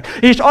embereknek.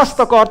 És azt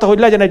akarta, hogy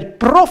legyen egy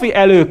profi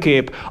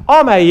előkép,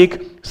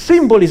 amelyik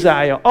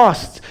szimbolizálja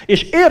azt,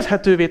 és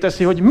érthetővé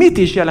teszi, hogy mit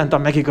is jelent a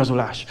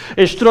megigazulás.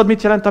 És tudod,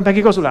 mit jelent a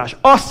megigazulás?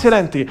 Azt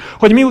jelenti,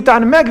 hogy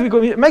miután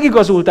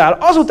megigazultál,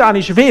 azután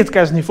is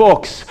vétkezni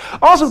fogsz.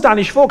 Azután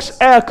is fogsz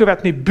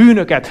elkövetni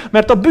bűnöket,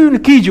 mert a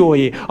bűn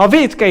kígyói, a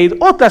vétkeid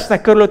ott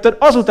lesznek körülötted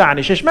azután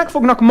is, és meg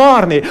fognak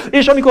marni.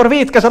 És amikor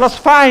vétkezel, az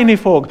fájni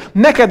fog.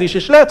 Neked is,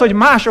 és lehet, hogy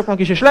másoknak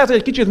is, és lehet, hogy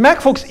egy kicsit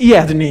meg fogsz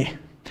ijedni.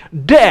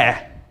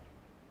 De,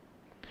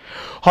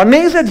 ha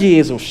nézed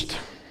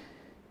Jézust,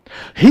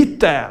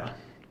 hidd el,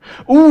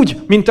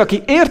 úgy, mint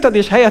aki érted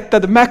és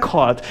helyetted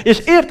meghalt, és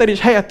érted és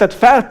helyetted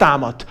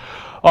feltámadt,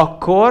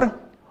 akkor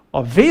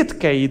a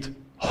vétkeid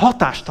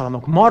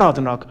hatástalanok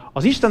maradnak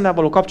az Istennel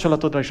való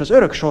kapcsolatodra és az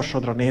örök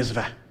sorsodra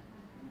nézve.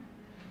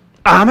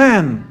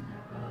 Ámen!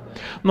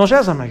 Nos,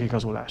 ez a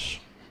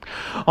megigazulás.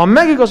 A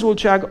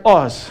megigazultság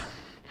az,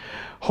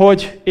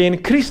 hogy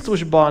én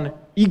Krisztusban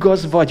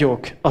igaz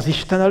vagyok az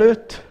Isten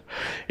előtt,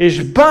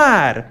 és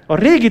bár a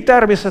régi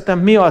természetem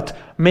miatt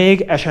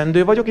még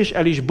esendő vagyok, és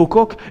el is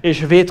bukok,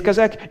 és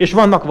vétkezek, és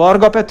vannak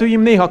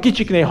vargapetőim, néha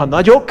kicsik, néha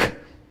nagyok,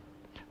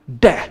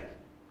 de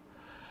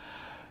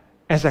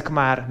ezek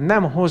már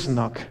nem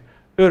hoznak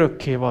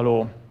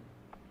örökkévaló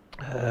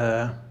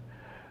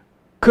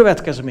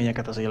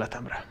következményeket az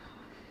életemre.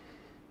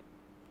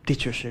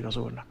 Dicsőség az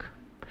Úrnak.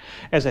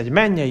 Ez egy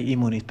mennyei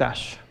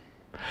immunitás.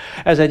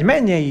 Ez egy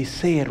mennyei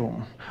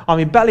szérum,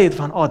 ami beléd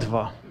van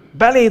adva,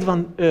 beléd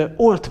van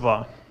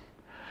oltva,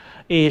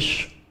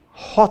 és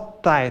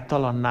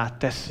hatálytalanná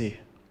teszi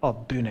a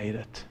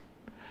bűneidet.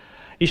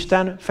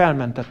 Isten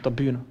felmentett a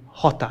bűn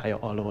hatálya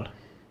alól.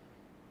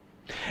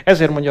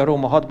 Ezért mondja a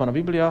Róma 6-ban a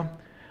Biblia,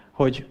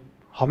 hogy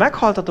ha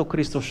meghaltatok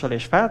Krisztussal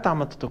és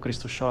feltámadtatok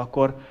Krisztussal,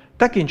 akkor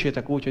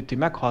tekintsétek úgy, hogy ti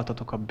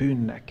meghaltatok a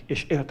bűnnek,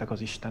 és éltek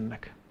az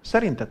Istennek.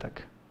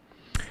 Szerintetek?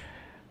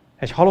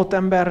 Egy halott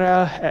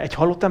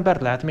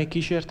embert lehet még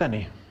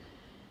kísérteni?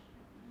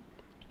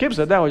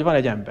 Képzeld el, hogy van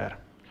egy ember.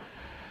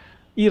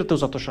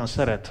 Irtózatosan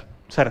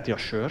szereti a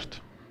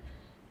sört,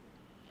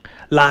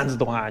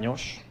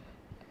 láncdohányos,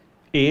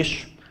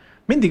 és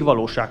mindig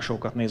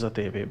valóságsókat néz a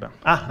tévébe.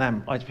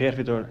 Nem, egy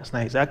férfitől ezt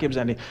nehéz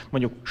elképzelni,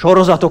 mondjuk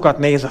sorozatokat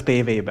néz a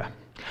tévébe.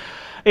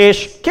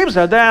 És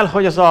képzeld el,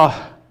 hogy ez a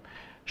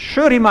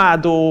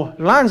sörimádó,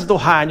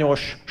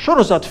 láncdohányos,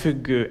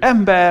 sorozatfüggő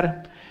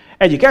ember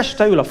egyik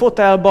este ül a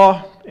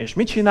fotelba, és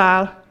mit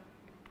csinál?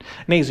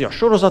 Nézi a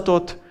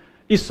sorozatot,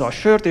 issza a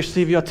sört, és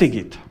szívja a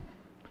cigit.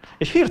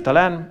 És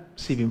hirtelen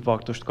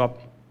szívinfarktust kap,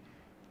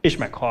 és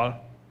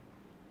meghal.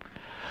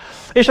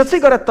 És a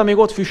cigaretta még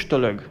ott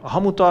füstölög a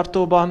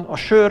hamutartóban, a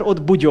sör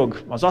ott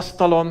bugyog az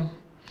asztalon,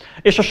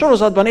 és a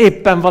sorozatban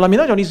éppen valami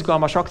nagyon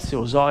izgalmas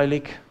akció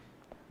zajlik,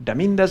 de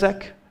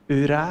mindezek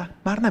őrá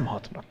már nem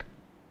hatnak.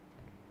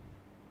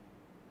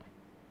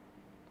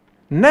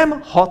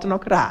 Nem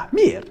hatnak rá.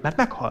 Miért? Mert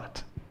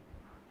meghalt.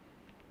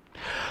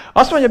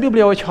 Azt mondja a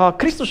Biblia, hogy ha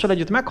Krisztussal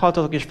együtt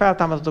meghaltatok és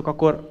feltámadtatok,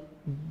 akkor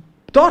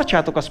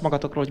tartsátok azt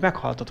magatokról, hogy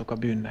meghaltatok a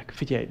bűnnek.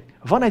 Figyelj,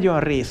 van egy olyan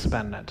rész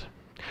benned.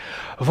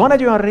 Van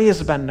egy olyan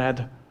rész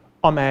benned,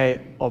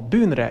 amely a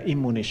bűnre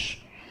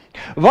immunis.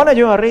 Van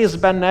egy olyan rész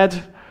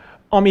benned,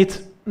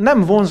 amit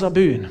nem vonz a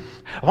bűn.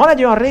 Van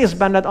egy olyan rész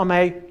benned,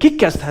 amely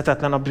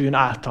kikezdhetetlen a bűn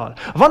által.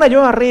 Van egy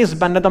olyan rész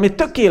benned, ami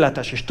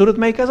tökéletes, és tudod,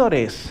 melyik ez a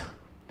rész?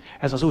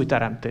 Ez az új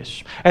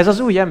teremtés. Ez az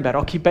új ember,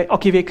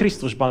 akivé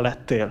Krisztusban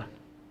lettél.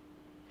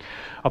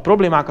 A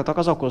problémákat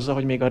az okozza,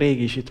 hogy még a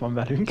régi is itt van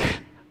velünk.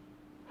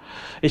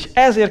 És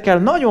ezért kell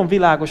nagyon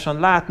világosan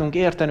látnunk,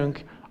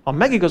 értenünk a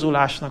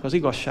megigazulásnak az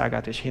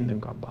igazságát, és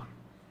hinnünk abban.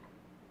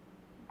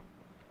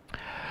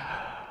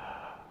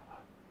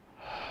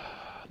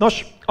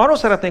 Nos, arról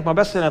szeretnék ma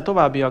beszélni a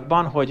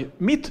továbbiakban, hogy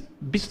mit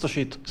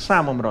biztosít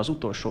számomra az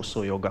utolsó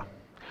szó joga.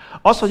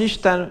 Az, hogy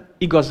Isten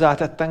igazzá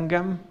tett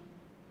engem,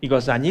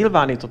 igazzá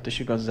nyilvánított és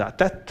igazzá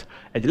tett,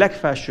 egy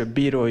legfelsőbb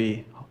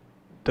bírói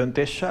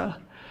döntéssel,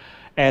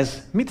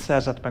 ez mit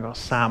szerzett meg a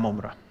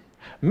számomra?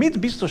 Mit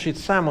biztosít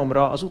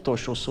számomra az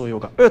utolsó szó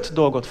joga? 5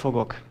 dolgot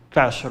fogok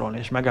felsorolni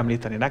és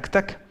megemlíteni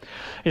nektek,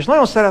 és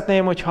nagyon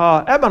szeretném,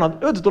 hogyha ebben az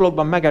 5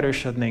 dologban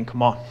megerősödnénk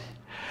ma.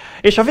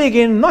 És a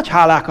végén nagy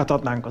hálákat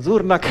adnánk az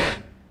Úrnak,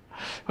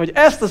 hogy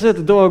ezt az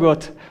 5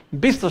 dolgot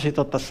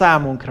biztosította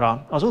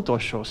számunkra az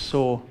utolsó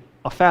szó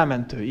a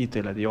felmentő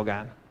ítélet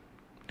jogán.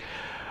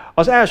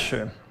 Az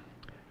első,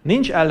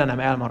 nincs ellenem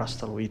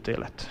elmarasztaló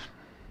ítélet.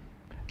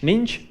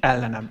 Nincs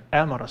ellenem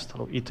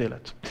elmarasztaló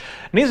ítélet.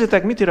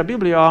 Nézzétek, mit ír a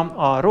Biblia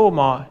a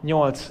Róma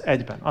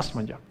 8:1-ben. Azt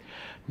mondja,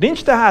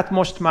 nincs tehát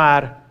most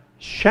már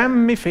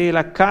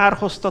semmiféle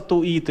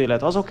kárhoztató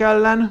ítélet azok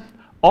ellen,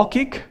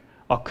 akik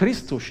a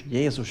Krisztus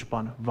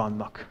Jézusban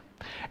vannak.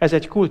 Ez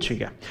egy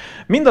kulcsige.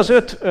 Mind az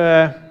 5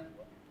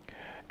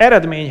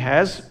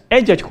 eredményhez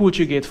egy-egy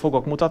kulcsigét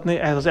fogok mutatni,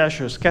 ehhez az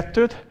elsőhöz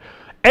 2-t,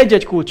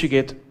 egy-egy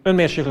kulcsigét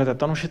önmérsékletet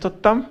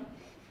tanúsítottam,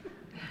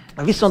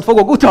 viszont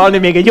fogok utalni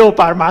még egy jó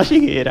pár más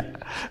igére.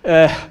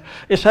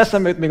 És ha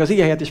eszembe jut, még az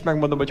igehelyet is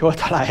megmondom, hogy hol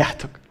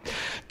találjátok.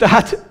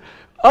 Tehát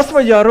azt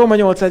mondja a Róma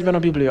 8:1-ben a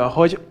Biblia,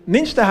 hogy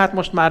nincs tehát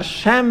most már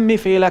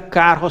semmiféle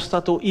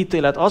kárhoztató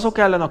ítélet azok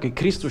ellen, akik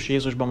Krisztus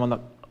Jézusban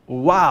vannak.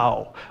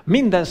 Wow!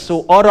 Minden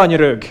szó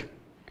aranyrög.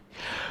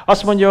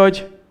 Azt mondja,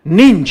 hogy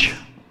nincs.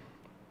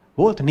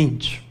 Volt,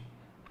 nincs.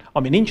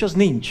 Ami nincs, az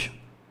nincs.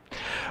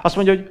 Azt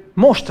mondja, hogy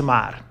most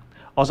már.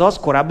 Azaz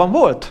korábban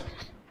volt.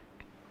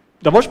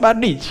 De most már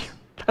nincs.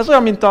 Ez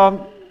olyan, mint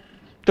a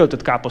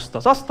töltött káposzta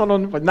az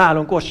asztalon, vagy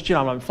nálunk Orsi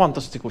csinál valami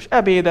fantasztikus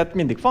ebédet,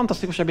 mindig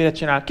fantasztikus ebédet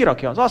csinál,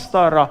 kirakja az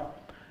asztalra,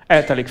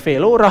 eltelik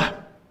fél óra.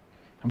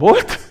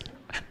 Volt?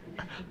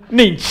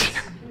 Nincs.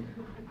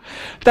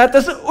 Tehát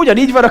ez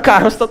ugyanígy van a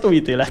kárhoztató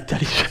ítélettel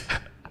is.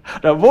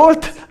 De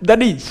volt, de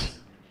nincs.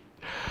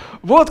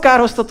 Volt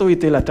kárhoztató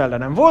ítélet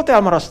ellenem, volt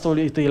elmarasztó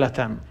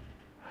ítéletem,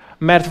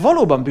 mert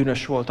valóban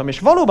bűnös voltam, és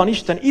valóban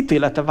Isten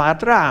ítélete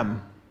várt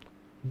rám.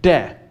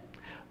 De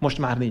most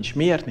már nincs.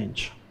 Miért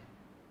nincs?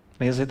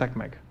 Nézzétek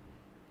meg.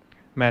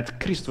 Mert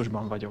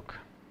Krisztusban vagyok.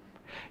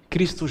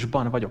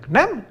 Krisztusban vagyok.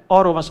 Nem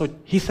arról van szó, hogy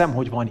hiszem,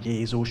 hogy van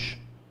Jézus.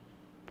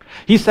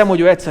 Hiszem, hogy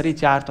ő egyszer itt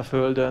járt a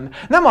földön.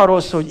 Nem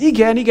arról szól, hogy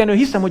igen, ő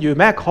hiszem, hogy ő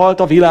meghalt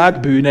a világ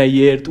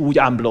bűneiért, úgy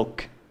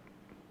unblock.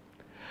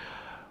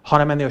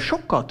 Hanem ennél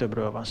sokkal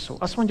többről van szó.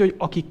 Azt mondja, hogy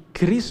aki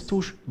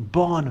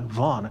Krisztusban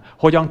van,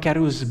 hogyan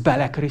kerülsz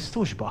bele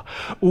Krisztusba?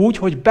 Úgy,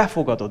 hogy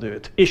befogadod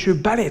őt, és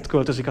ő beléd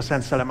költözik a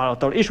Szent Szellem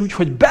által, és úgy,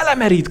 hogy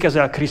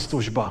belemerítkezel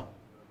Krisztusba.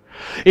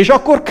 És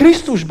akkor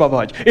Krisztusba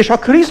vagy. És ha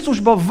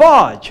Krisztusba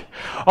vagy,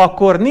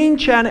 akkor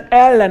nincsen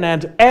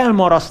ellened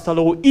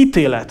elmarasztaló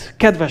ítélet,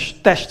 kedves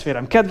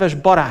testvérem, kedves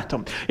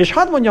barátom. És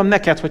hadd mondjam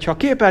neked, hogyha a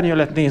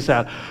képernyőlet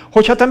nézel,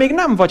 hogyha te még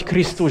nem vagy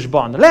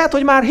Krisztusban, lehet,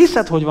 hogy már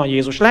hiszed, hogy van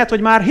Jézus, lehet,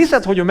 hogy már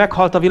hiszed, hogy ő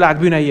meghalt a világ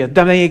bűneiért,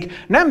 de még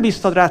nem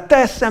bíztad rá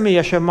te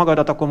személyesen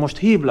magadat, akkor most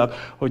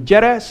hívlak, hogy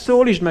gyere,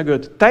 szólítsd meg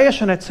őt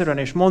teljesen egyszerűen,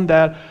 és mondd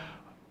el,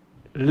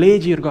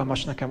 légy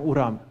irgalmas nekem,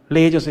 Uram,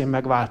 légy az én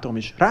megváltóm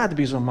is, rád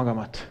bízom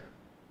magamat.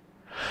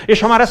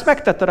 És ha már ezt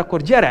megtetted,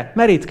 akkor gyere,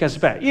 merítkezz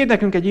be. Írd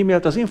nekünk egy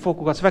e-mailt az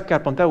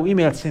info@vekker.eu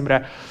e-mail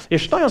címre,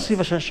 és nagyon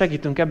szívesen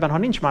segítünk ebben, ha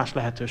nincs más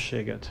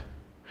lehetőséged.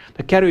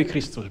 De kerülj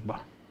Krisztusba.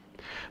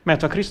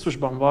 Mert ha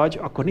Krisztusban vagy,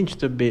 akkor nincs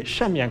többé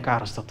semmilyen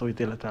károsztató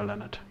ítélet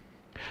ellened.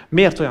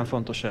 Miért olyan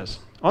fontos ez?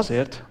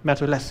 Azért, mert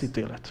hogy lesz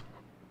ítélet.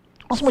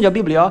 Azt mondja a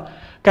Biblia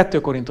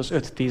 2 Korintus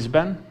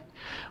 5:10-ben,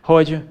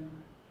 hogy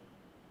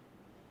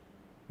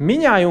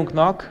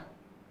minnyájunknak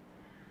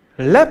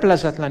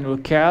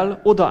leplezetlenül kell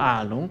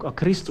odaállnunk a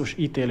Krisztus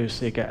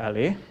ítélőszéke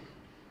elé,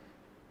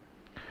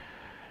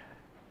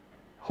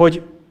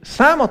 hogy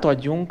számot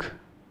adjunk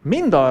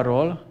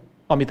mindarról,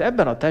 amit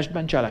ebben a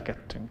testben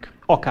cselekedtünk.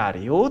 Akár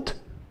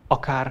jót,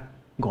 akár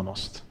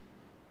gonoszt.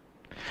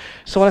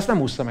 Szóval ezt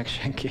nem úszta meg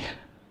senki.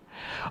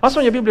 Azt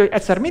mondja a Biblia, hogy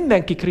egyszer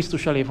mindenki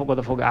Krisztus elé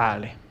oda fog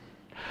állni.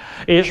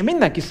 És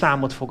mindenki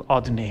számot fog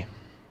adni.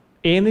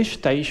 Én is,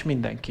 te is,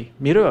 mindenki.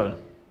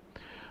 Miről?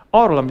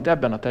 Arról, amit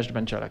ebben a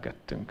testben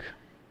cselekedtünk.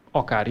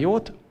 Akár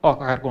jót,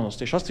 akár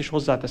gonoszt. És azt is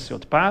hozzáteszi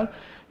ott Pál,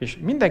 és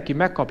mindenki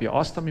megkapja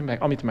azt,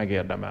 amit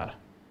megérdemel.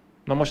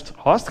 Na most,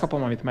 ha azt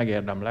kapom, amit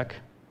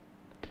megérdemlek,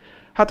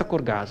 hát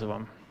akkor gáz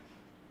van.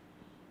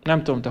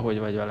 Nem tudom, te hogy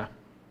vagy vele.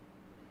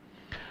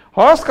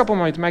 Ha azt kapom,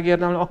 amit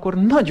megérdemel, akkor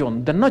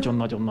nagyon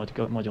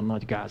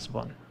nagy gáz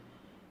van.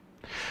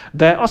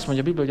 De azt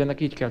mondja a Biblia, hogy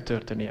ennek így kell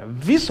történnie.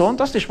 Viszont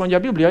azt is mondja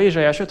a Biblia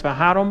Ézsaiás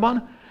 53-ban,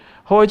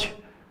 hogy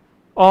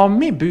a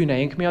mi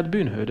bűneink miatt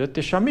bűnhődött,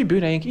 és a mi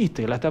bűneink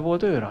ítélete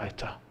volt ő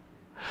rajta.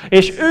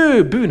 És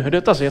ő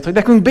bűnhődött azért, hogy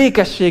nekünk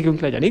békességünk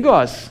legyen,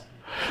 igaz?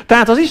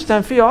 Tehát az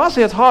Isten fia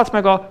azért halt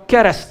meg a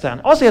kereszten,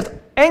 azért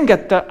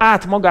engedte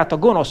át magát a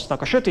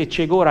gonosznak, a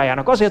sötétség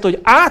órájának, azért, hogy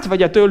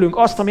átvegye tőlünk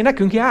azt, ami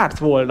nekünk járt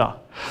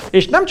volna.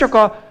 És nem csak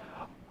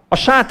a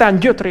sátán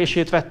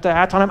gyötrését vette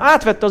át, hanem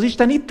átvette az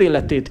Isten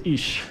ítéletét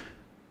is.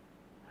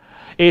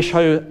 És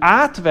ha ő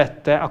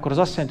átvette, akkor az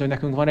azt jelenti, hogy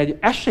nekünk van egy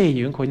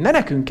esélyünk, hogy ne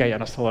nekünk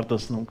kelljen azt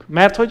hordoznunk.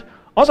 Mert hogy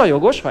az a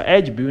jogos, ha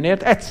egy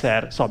bűnért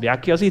egyszer szabják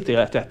ki az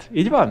ítéletet.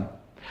 Így van?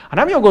 Ha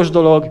nem jogos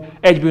dolog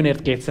egy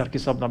bűnért kétszer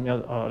kiszabni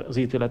az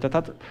ítéletet.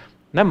 Hát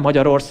nem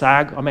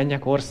Magyarország, a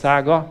mennyek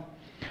országa.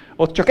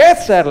 Ott csak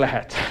egyszer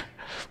lehet.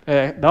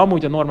 De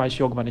amúgy a normális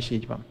jogban is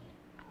így van.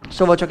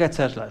 Szóval csak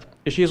egyszer lehet.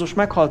 És Jézus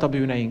meghalt a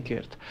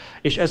bűneinkért.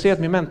 És ezért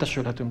mi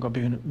mentesülhetünk a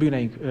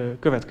bűneink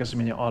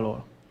következménye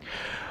alól.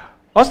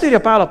 Azt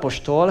írja Pál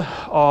apostol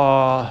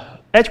a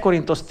 1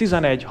 Korintus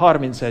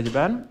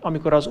 11:31-ben,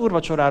 amikor az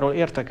úrvacsoráról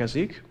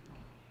értekezik,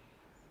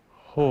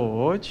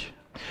 hogy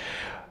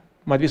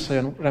majd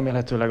visszajön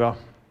remélhetőleg a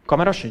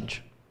kamera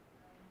sincs?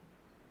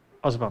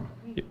 Az van.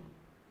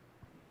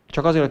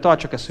 Csak azért, hogy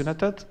tartsak-e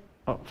szünetet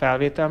a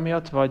felvétel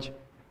miatt, vagy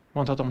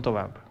mondhatom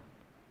tovább?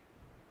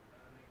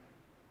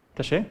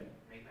 Tessék?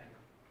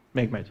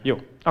 Még megy. Jó.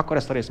 Akkor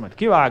ezt a részt majd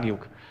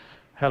kivágjuk.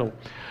 Hello.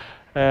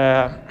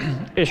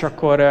 És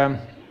akkor...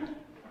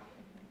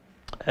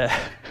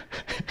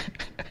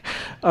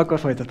 Akkor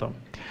folytatom.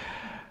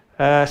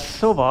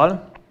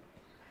 Szóval,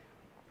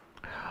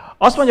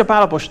 azt mondja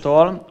Pál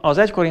apostol az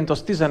 1 Korintus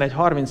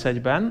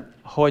 11:31-ben,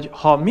 hogy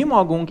ha mi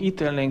magunk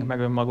ítélnénk meg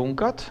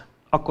önmagunkat,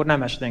 akkor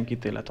nem esnénk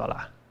ítélet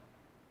alá.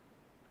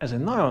 Ez egy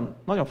nagyon,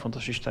 nagyon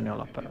fontos isteni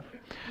alapelv.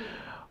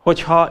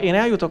 Hogyha én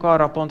eljutok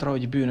arra a pontra,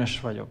 hogy bűnös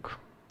vagyok,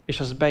 és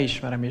azt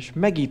beismerem, és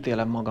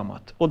megítélem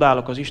magamat,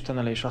 odállok az Isten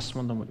elé, és azt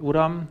mondom, hogy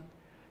Uram,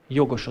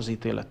 jogos az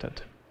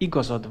ítéleted.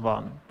 Igazad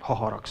van, ha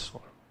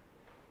haragszol.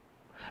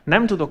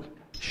 Nem tudok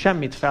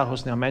semmit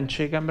felhozni a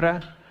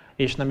mentségemre,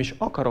 és nem is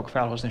akarok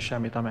felhozni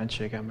semmit a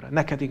mentségemre.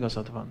 Neked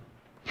igazad van.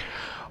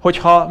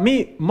 Hogyha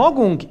mi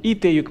magunk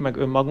ítéljük meg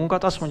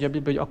önmagunkat, azt mondja a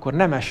Biblia, hogy akkor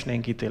nem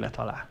esnénk ítélet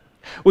alá.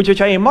 Úgyhogy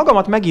ha én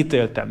magamat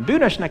megítéltem,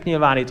 bűnösnek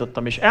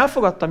nyilvánítottam, és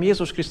elfogadtam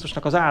Jézus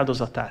Krisztusnak az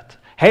áldozatát,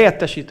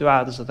 helyettesítő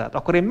áldozatát,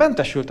 akkor én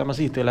mentesültem az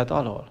ítélet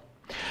alól.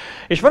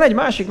 És van egy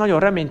másik nagyon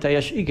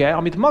reményteljes ige,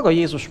 amit maga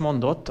Jézus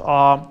mondott,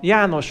 a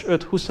János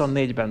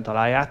 5:24-ben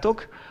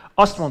találjátok.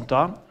 Azt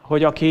mondta,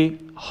 hogy aki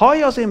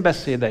hallja az én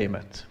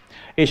beszédeimet,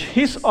 és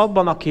hisz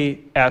abban,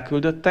 aki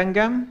elküldött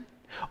engem,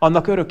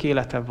 annak örök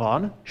élete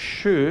van,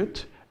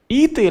 sőt,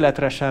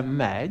 ítéletre sem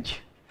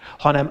megy,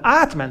 hanem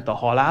átment a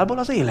halálból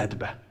az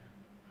életbe.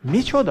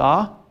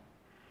 Micsoda?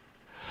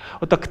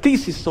 Ott a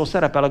ktiszis szó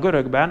szerepel a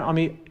görögben,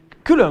 ami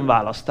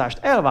különválasztást,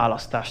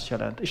 elválasztást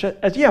jelent. És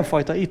egy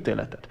ilyenfajta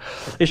ítéletet.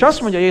 És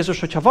azt mondja Jézus,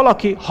 hogy ha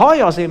valaki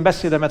hallja az én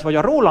beszédemet, vagy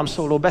a rólam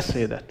szóló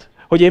beszédet,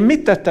 hogy én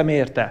mit tettem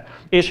érte,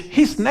 és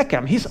hisz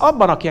nekem, hisz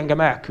abban, aki engem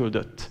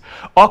elküldött,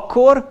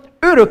 akkor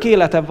örök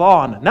élete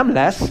van, nem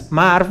lesz,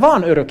 már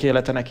van örök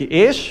élete neki,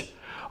 és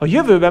a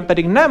jövőben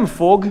pedig nem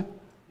fog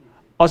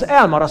az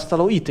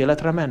elmarasztaló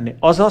ítéletre menni.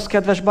 Azaz,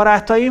 kedves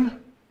barátaim,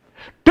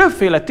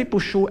 többféle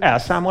típusú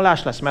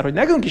elszámolás lesz, mert hogy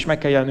nekünk is meg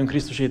kell jelennünk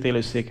Krisztus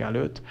ítélőszék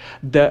előtt,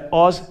 de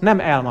az nem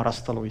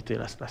elmarasztaló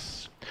ítélet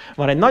lesz.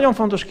 Van egy nagyon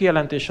fontos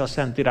kijelentése a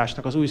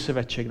Szentírásnak, az Új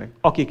Szövetségnek.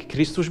 Akik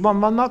Krisztusban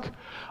vannak,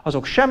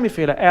 azok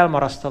semmiféle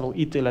elmarasztaló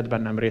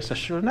ítéletben nem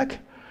részesülnek,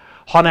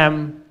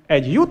 hanem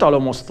egy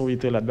jutalomosztó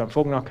ítéletben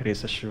fognak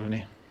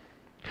részesülni.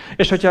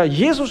 És hogyha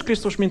Jézus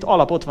Krisztus mint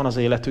alap ott van az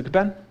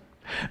életükben,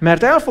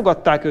 mert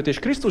elfogadták őt és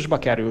Krisztusba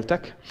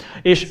kerültek,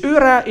 és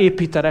őrá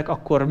építenek,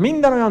 akkor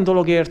minden olyan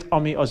dologért,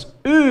 ami az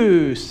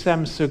ő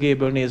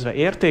szemszögéből nézve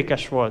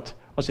értékes volt,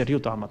 azért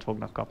jutalmat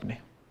fognak kapni.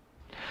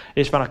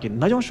 És van, aki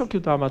nagyon sok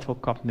jutalmat fog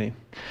kapni,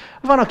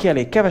 van, aki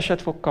elég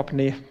keveset fog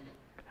kapni,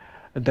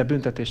 de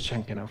büntetést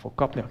senki nem fog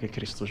kapni, aki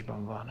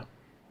Krisztusban van.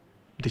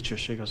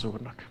 Dicsőség az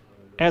Úrnak.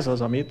 Ez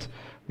az, amit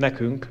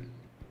nekünk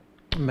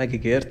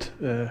megígért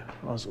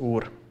az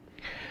Úr.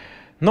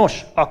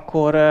 Nos,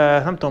 akkor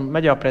nem tudom,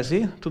 megy a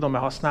prezi, tudom-e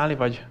használni,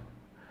 vagy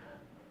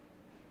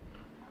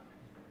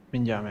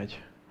mindjárt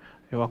megy.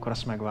 Jó, akkor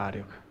azt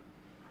megvárjuk.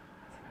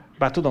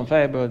 Bár tudom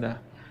fejből,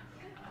 de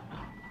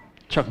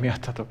csak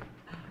miattatok.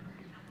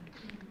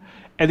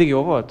 Eddig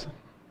jó volt?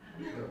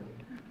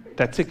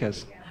 Tetszik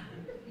ez?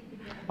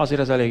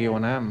 Azért ez elég jó,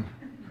 nem?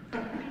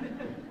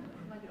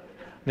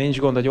 Nincs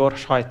gond a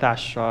gyors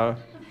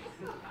hajtással.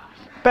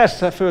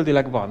 Persze,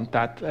 földileg van,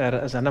 tehát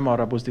ezen nem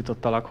arra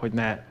buzdítottalak,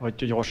 hogy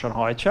gyorsan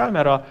hajtsál,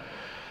 mert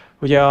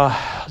ugye az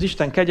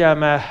Isten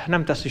kegyelme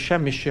nem teszi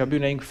semmissé a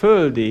bűneink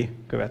földi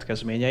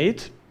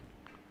következményeit,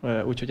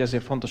 úgyhogy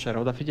ezért fontos erre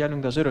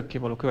odafigyelnünk, de az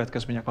örökkévaló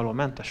következmények alól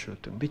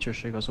mentesültünk.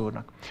 Dicsőség az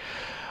Úrnak.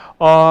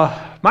 A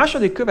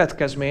második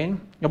következmény,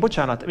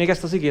 bocsánat, még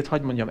ezt az igét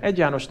hadd mondjam, 1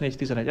 János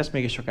 4.11, ezt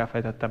mégis csak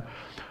elfejtettem.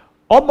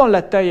 Abban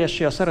lett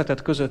teljessé a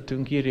szeretet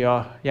közöttünk,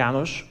 írja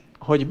János,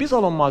 hogy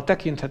bizalommal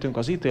tekinthetünk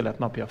az ítélet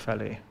napja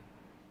felé.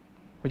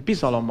 Hogy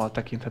bizalommal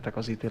tekinthetek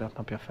az ítélet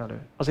napja felé.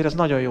 Azért ez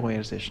nagyon jó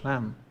érzés,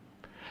 nem?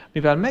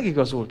 Mivel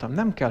megigazultam,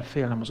 nem kell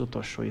félnem az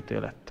utolsó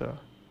ítélettől.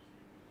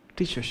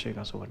 Dicsőség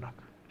az Úrnak.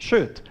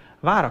 Sőt,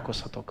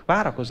 várakozhatok,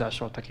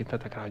 várakozással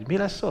tekinthetek rá, hogy mi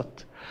lesz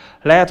ott.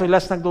 Lehet, hogy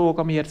lesznek dolgok,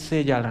 amiért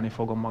szégyelleni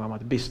fogom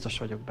magamat, biztos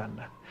vagyok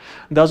benne.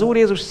 De az Úr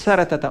Jézus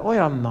szeretete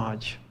olyan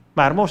nagy,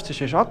 már most is,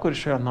 és akkor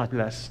is olyan nagy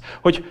lesz,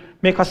 hogy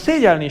még ha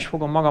szégyelni is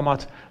fogom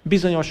magamat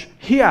bizonyos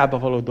hiába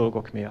való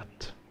dolgok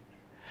miatt,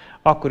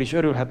 akkor is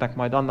örülhetek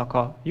majd annak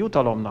a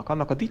jutalomnak,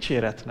 annak a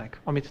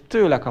dicséretnek, amit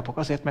tőle kapok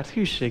azért, mert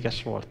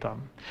hűséges voltam,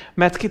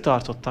 mert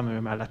kitartottam ő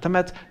mellette,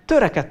 mert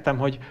törekedtem,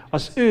 hogy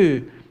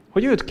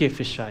őt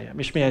képviseljem,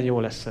 és milyen jó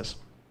lesz ez.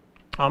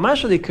 A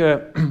második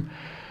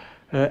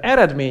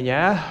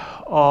eredménye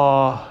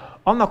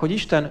annak, hogy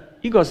Isten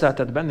igazzá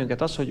tett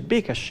bennünket, az, hogy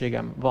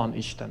békességem van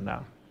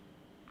Istennel.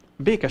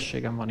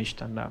 Békességem van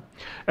Istennel.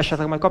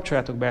 Esetleg majd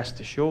kapcsoljátok be ezt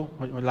is, jó?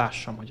 Hogy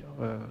lássam, hogy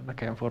ne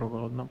kelljen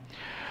forrogolódnom.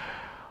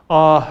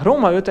 A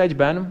Róma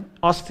 5.1-ben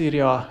azt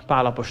írja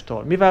Pál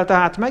apostol, mivel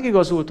tehát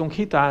megigazultunk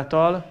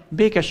hitáltal,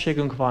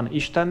 békességünk van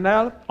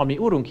Istennel, ami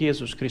Urunk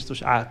Jézus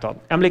Krisztus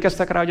által.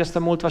 Emlékeztek rá, hogy ezt a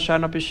múlt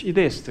vasárnap is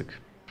idéztük?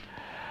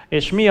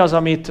 És mi az,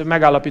 amit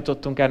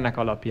megállapítottunk ennek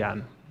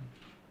alapján?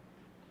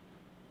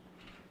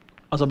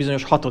 Az a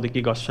bizonyos 6.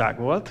 igazság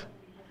volt,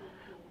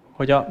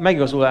 hogy a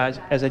megigazulás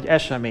ez egy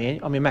esemény,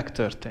 ami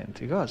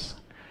megtörtént,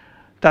 igaz?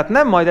 Tehát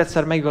nem majd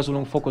egyszer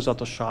megigazulunk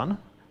fokozatosan,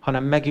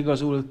 hanem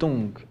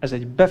megigazultunk. Ez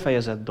egy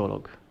befejezett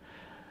dolog.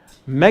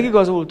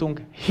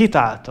 Megigazultunk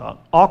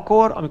hitáltal.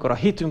 Akkor, amikor a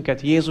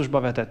hitünket Jézusba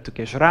vetettük,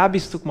 és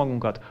rábíztuk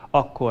magunkat,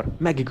 akkor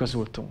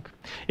megigazultunk.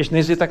 És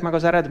nézzétek meg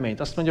az eredményt.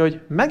 Azt mondja,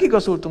 hogy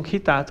megigazultunk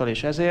hitáltal,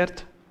 és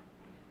ezért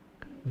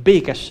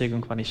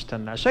békességünk van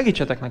Istennel.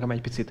 Segítsetek nekem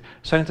egy picit.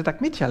 Szerintetek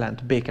mit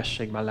jelent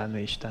békességben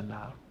lenni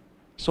Istennel?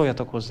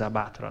 Szóljatok hozzá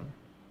bátran.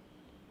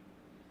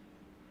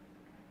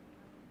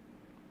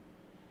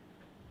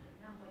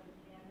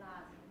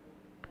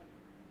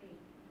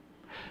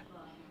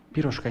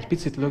 Piroska, egy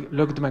picit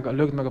lögd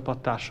meg a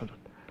pattársodat.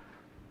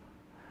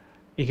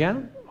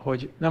 Igen,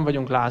 hogy nem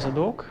vagyunk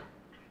lázadók.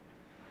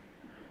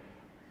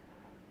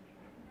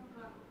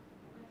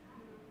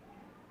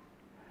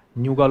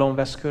 Nyugalom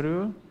vesz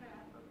körül.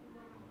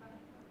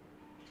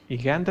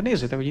 Igen, de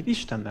nézzétek, hogy itt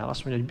Istennel.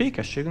 Azt mondja, hogy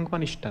békességünk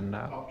van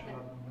Istennel.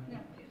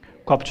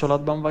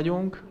 Kapcsolatban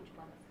vagyunk.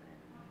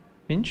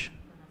 Nincs?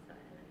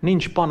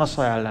 Nincs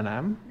panasza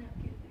ellenem.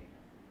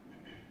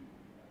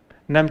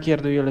 Nem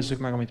kérdőjelezzük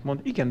meg, amit mond.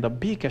 Igen, de a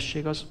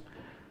békesség az...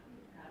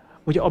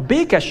 Ugye a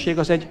békesség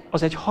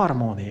az egy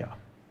harmónia.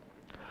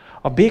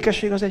 A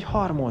békesség az egy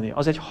harmónia.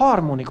 Az egy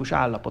harmonikus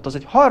állapot. Az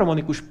egy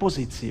harmonikus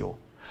pozíció.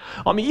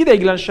 Ami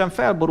ideiglenesen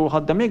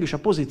felborulhat, de mégis a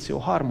pozíció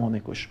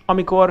harmonikus.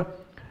 Amikor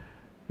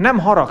nem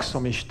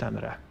haragszom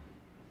Istenre.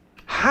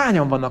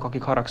 Hányan vannak,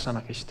 akik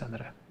haragszanak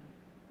Istenre?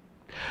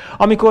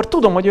 Amikor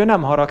tudom, hogy ő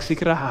nem haragszik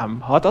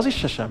rám, hát az is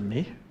se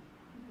semmi.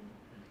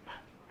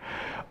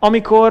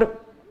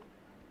 Amikor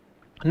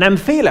nem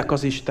félek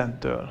az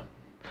Istentől.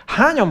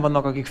 Hányan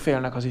vannak, akik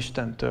félnek az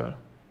Istentől?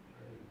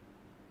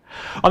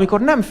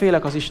 Amikor nem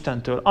félek az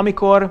Istentől,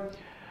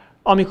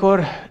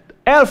 amikor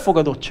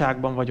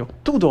elfogadottságban vagyok,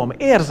 tudom,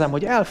 érzem,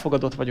 hogy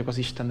elfogadott vagyok az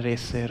Isten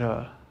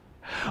részéről.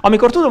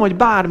 Amikor tudom, hogy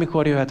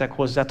bármikor jöhetek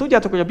hozzá.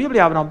 Tudjátok, hogy a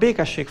Bibliában a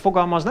békesség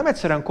fogalma az nem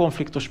egyszerűen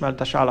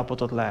konfliktusmentes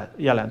állapotot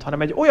jelent,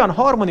 hanem egy olyan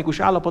harmonikus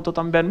állapotot,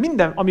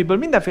 amiből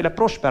mindenféle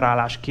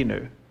prosperálás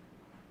kinő.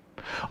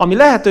 Ami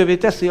lehetővé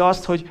teszi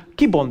azt, hogy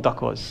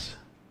kibontakozz.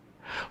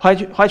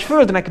 Ha egy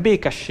földnek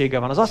békessége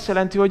van, az azt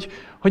jelenti, hogy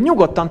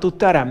nyugodtan tud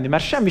teremni,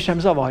 mert semmi sem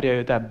zavarja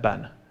őt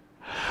ebben.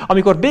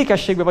 Amikor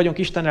békességben vagyunk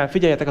Istennel,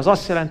 figyeljetek, az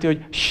azt jelenti,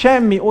 hogy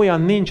semmi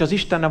olyan nincs az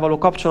Istennel való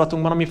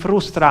kapcsolatunkban, ami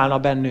frusztrálna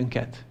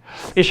bennünket.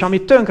 És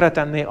ami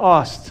tönkretenné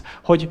azt,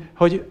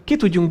 hogy ki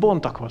tudjunk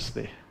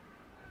bontakozni.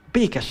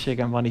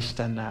 Békességem van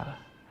Istennel.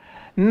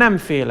 Nem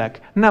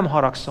félek, nem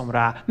haragszom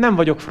rá, nem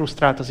vagyok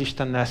frusztrált az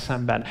Istennel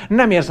szemben.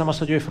 Nem érzem azt,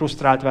 hogy ő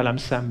frusztrált velem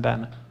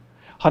szemben,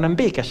 hanem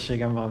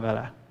békességem van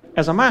vele.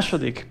 Ez a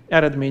második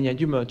eredménye,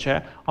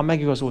 gyümölcse a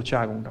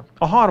megigazultságunknak.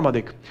 A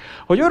harmadik,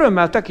 hogy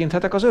örömmel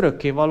tekinthetek az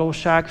örökké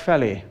valóság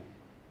felé.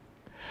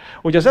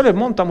 Ugye az előbb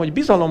mondtam, hogy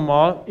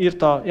bizalommal,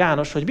 írta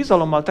János, hogy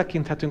bizalommal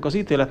tekinthetünk az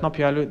ítélet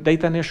napja előtt, de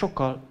itt ennél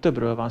sokkal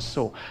többről van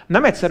szó.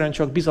 Nem egyszerűen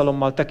csak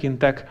bizalommal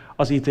tekintek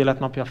az ítélet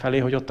napja felé,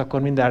 hogy ott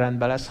akkor minden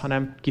rendben lesz,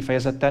 hanem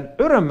kifejezetten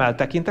örömmel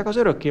tekintek az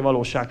örökké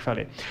valóság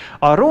felé.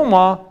 A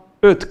Róma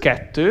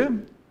 5.2,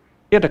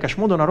 érdekes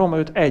módon a Róma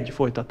 5.1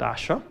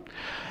 folytatása,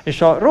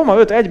 és a Róma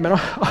 5.1-ben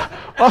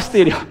azt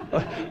írja,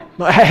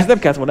 na ehhez nem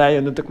kellett volna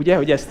eljönnöntök, ugye,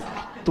 hogy ezt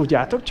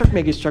tudjátok, csak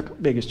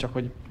mégiscsak,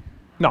 hogy...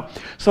 Na,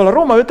 szóval a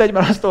Róma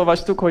 5.1-ben azt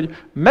olvastuk, hogy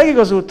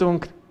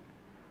megigazultunk,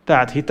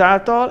 tehát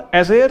hitáltal,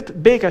 ezért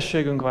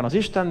békességünk van az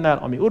Istennel,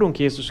 ami Urunk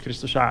Jézus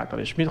Krisztus által.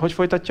 És hogy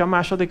folytatja a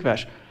második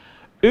vers?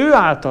 Ő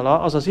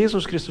általa, azaz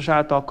Jézus Krisztus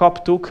által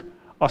kaptuk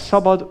a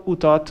szabad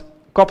utat,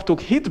 kaptuk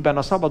hitben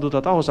a szabad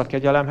utat ahhoz a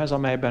kegyelemhez,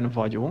 amelyben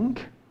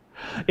vagyunk,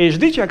 és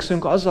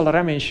dicsekszünk azzal a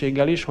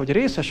reménységgel is, hogy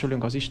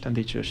részesülünk az Isten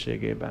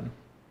dicsőségében.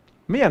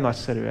 Milyen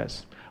nagyszerű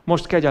ez?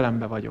 Most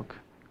kegyelembe vagyok.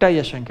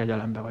 Teljesen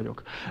kegyelembe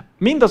vagyok.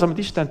 Mindaz, amit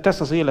Isten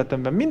tesz az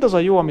életemben, mindaz a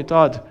jó, amit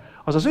ad,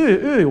 az az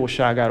ő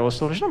jóságáról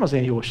szól, és nem az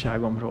én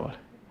jóságomról.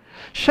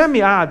 Semmi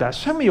áldás,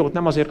 semmi jót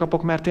nem azért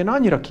kapok, mert én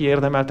annyira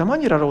kiérdemeltem,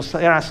 annyira rossz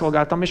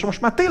rászolgáltam, és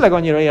most már tényleg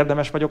annyira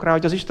érdemes vagyok rá,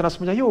 hogy az Isten azt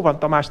mondja, jó van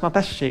Tamás, na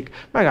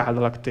tessék,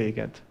 megáldalak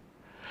téged.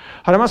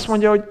 Hanem azt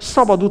mondja, hogy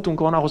szabad utunk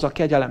van ahhoz a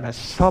kegyelemhez.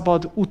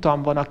 Szabad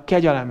utam van a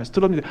kegyelemhez.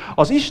 Tudod,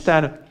 az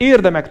Isten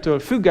érdemektől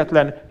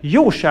független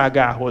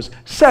jóságához,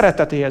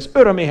 szeretetéhez,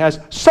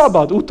 öröméhez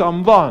szabad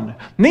utam van.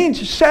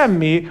 Nincs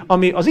semmi,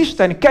 ami az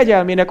Isten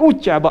kegyelmének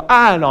útjába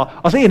állna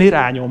az én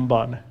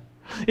irányomban.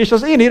 És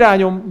az én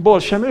irányomból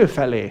sem ő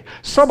felé.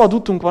 Szabad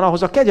utunk van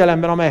ahhoz a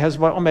kegyelemben,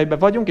 amelyben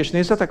vagyunk, és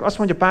nézzetek, azt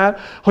mondja Pál,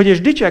 hogy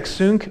és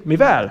dicsekszünk,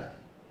 mivel?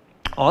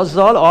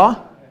 Azzal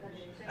a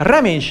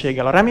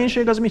reménységgel. A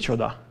reménység az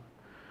micsoda?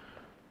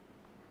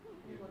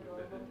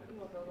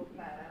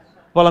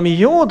 Valami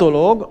jó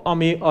dolog,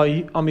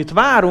 amit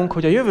várunk,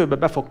 hogy a jövőben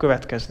be fog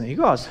következni,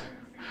 igaz?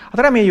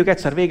 Hát reméljük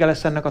egyszer vége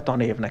lesz ennek a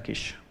tanévnek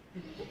is.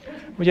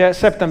 Ugye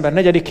szeptember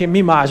 4-én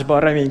mi másban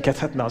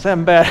reménykedhetne az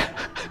ember?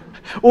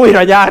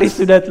 Újra nyári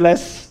szünet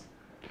lesz,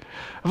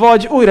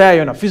 vagy újra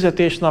eljön a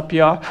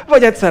fizetésnapja,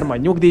 vagy egyszer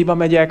majd nyugdíjba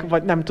megyek,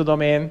 vagy nem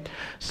tudom én.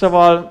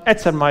 Szóval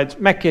egyszer majd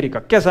megkérik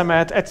a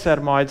kezemet, egyszer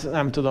majd,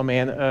 nem tudom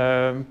én,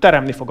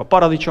 teremni fog a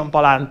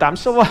paradicsompalántám.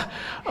 Szóval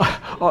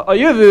a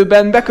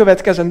jövőben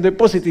bekövetkezendő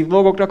pozitív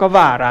dolgoknak a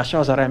várása,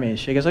 az a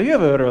reménység. Ez a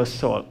jövőről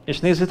szól. És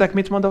nézzétek,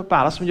 mit mond a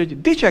Pál. Azt mondja,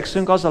 hogy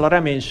dicsekszünk azzal a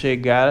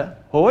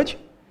reménységgel, hogy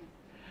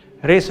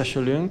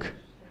részesülünk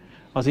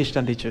az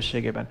Isten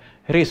dicsőségében.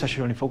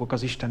 Részesülni fogok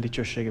az Isten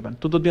dicsőségében.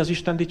 Tudod, mi az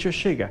Isten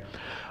dicsősége?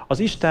 Az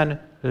Isten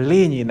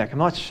lényének,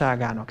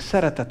 nagyságának,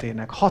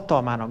 szeretetének,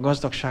 hatalmának,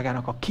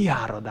 gazdagságának a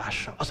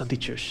kiáradása, az a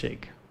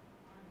dicsőség.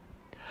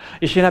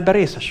 És én ebben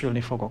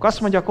részesülni fogok.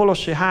 Azt mondja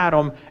Kolossé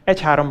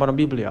 1:3-ban a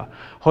Biblia,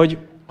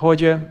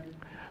 hogy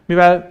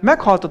mivel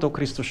meghaltatok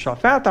Krisztussal,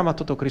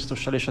 feltámadtatok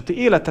Krisztussal, és a ti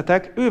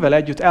életetek ővel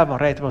együtt el van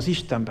rejtve az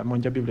Istenben,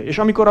 mondja a Biblia. És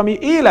amikor a mi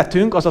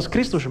életünk, azaz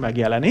Krisztus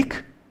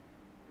megjelenik,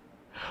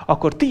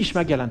 akkor ti is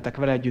megjelentek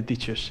vele együtt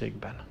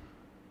dicsőségben.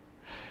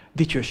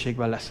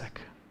 Dicsőségben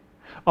leszek.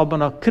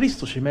 Abban a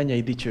krisztusi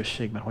mennyei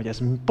dicsőségben, hogy ez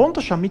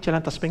pontosan mit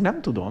jelent, azt még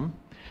nem tudom,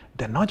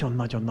 de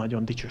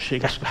nagyon-nagyon-nagyon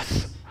dicsőséges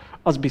lesz.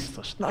 Az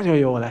biztos. Nagyon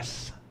jó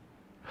lesz.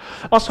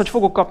 Az, hogy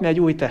fogok kapni egy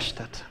új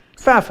testet.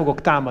 Fel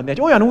fogok támadni.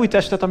 Egy olyan új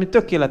testet, ami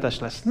tökéletes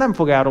lesz. Nem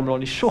fog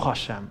elromlani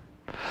sohasem.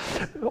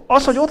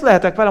 Az, hogy ott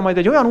lehetek vele majd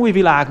egy olyan új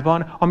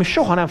világban, ami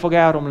soha nem fog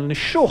elromlani,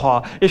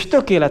 soha, és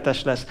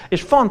tökéletes lesz,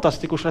 és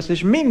fantasztikus lesz,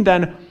 és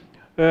minden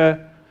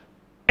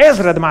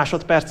ezred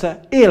másodperce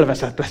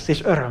élvezet lesz,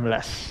 és öröm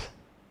lesz.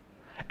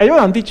 egy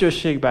olyan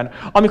dicsőségben,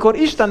 amikor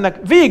Istennek,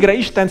 végre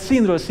Isten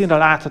színről színre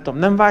láthatom.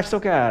 Nem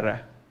vágytok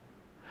erre?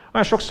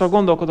 Olyan sokszor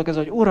gondolkodok ez,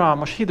 hogy Uram,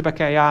 most hitbe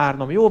kell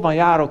járnom, jó van,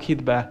 járok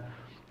hitbe,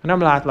 nem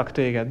látlak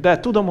téged, de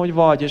tudom, hogy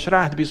vagy, és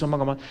rád bízom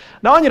magamat.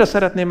 De annyira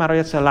szeretném már, hogy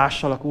egyszer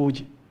lássalak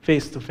úgy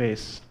face to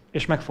face,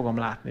 és meg fogom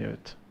látni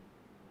őt.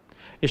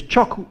 És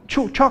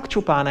csak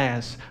csupán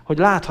ez, hogy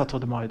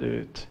láthatod majd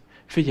őt.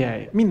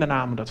 Figyelj, minden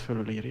álmodat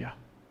fölülírja.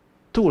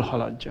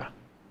 Túlhaladja.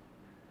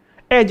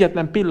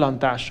 Egyetlen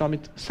pillantással,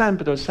 amit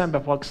szempedől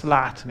szembe fogsz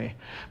látni,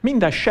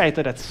 minden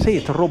sejtedet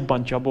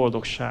szétrobbantja a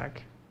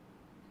boldogság.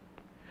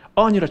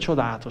 Annyira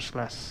csodálatos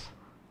lesz.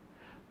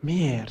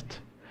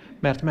 Miért?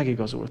 Mert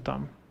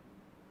megigazultam.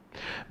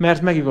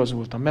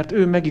 Mert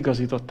ő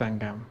megigazított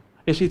engem.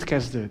 És itt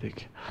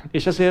kezdődik.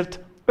 És ezért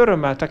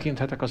örömmel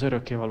tekinthetek az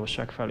örökké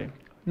valóság felé.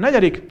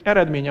 Negyedik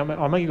eredménye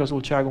a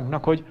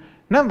megigazultságunknak, hogy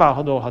nem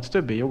vádolhat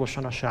többé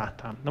jogosan a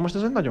sátán. Na most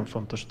ez egy nagyon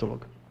fontos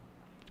dolog.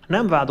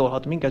 Nem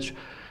vádolhat minket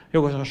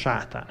jogosan a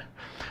sátán.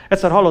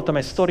 Egyszer hallottam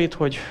egy sztorit,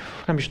 hogy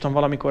nem is tudom,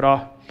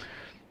 valamikor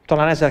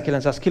talán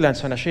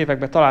 1990-es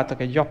években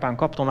találtak egy japán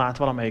katonát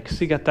valamelyik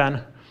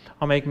szigeten,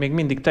 amelyik még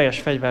mindig teljes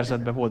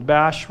fegyverzetbe volt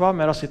beásva,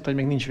 mert azt hitte, hogy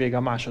még nincs vége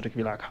a második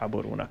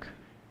világháborúnak.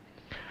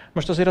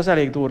 Most azért az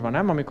elég durva,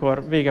 nem?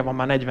 Amikor vége van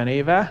már 40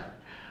 éve,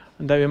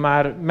 de ő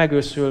már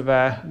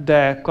megőszülve,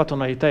 de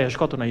teljes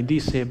katonai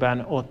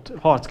díszében, ott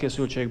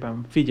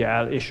harckészültségben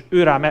figyel, és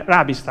ő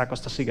rábízták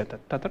azt a szigetet.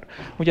 Tehát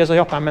ugye ez a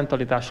japán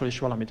mentalitásról is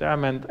valamit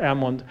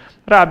elmond.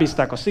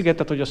 Rábízták a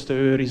szigetet, hogy azt ő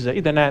őrizze,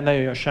 ide ne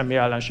jöjjön semmi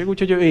ellenség,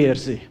 úgyhogy ő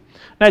érzi.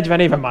 40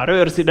 éve már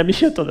őrzi, de mi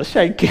se jött oda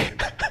senki.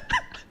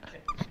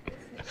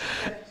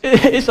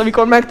 És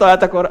amikor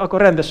megtaláltak,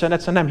 akkor rendesen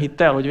egyszer nem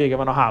hitte el, hogy vége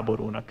van a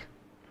háborúnak.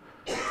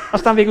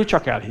 Aztán végül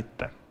csak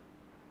elhitte.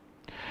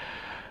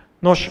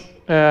 Nos,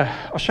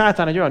 a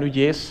sátán egy olyan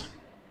ügyész,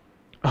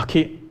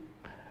 aki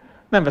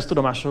nem vesz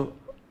tudomásul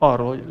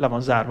arról, hogy le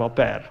van zárva a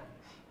per.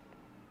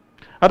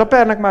 Hát a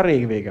pernek már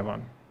rég vége van.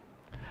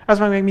 Ez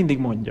meg még mindig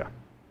mondja.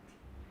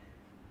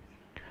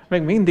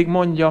 Még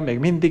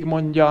mindig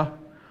mondja.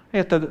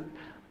 Érted?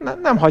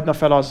 Nem hagyna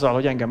fel azzal,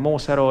 hogy engem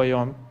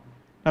mószeroljon.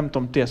 Nem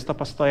tudom, ti ezt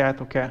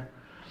tapasztaljátok-e?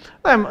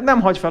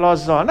 Nem hagy fel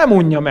azzal, nem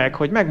unja meg,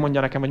 hogy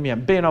megmondja nekem, hogy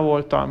milyen béna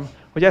voltam,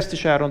 hogy ezt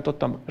is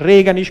elrontottam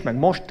régen is, meg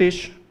most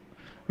is,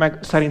 meg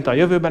szerintem a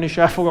jövőben is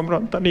el fogom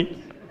rontani.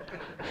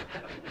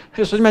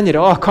 És hogy mennyire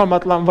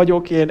alkalmatlan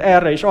vagyok én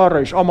erre is, arra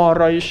is,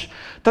 amarra is.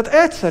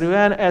 Tehát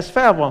egyszerűen ez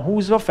fel van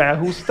húzva,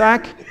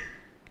 felhúzták,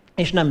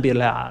 és nem bír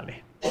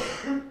leállni.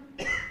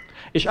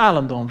 És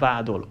állandóan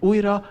vádol.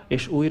 Újra,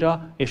 és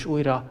újra, és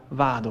újra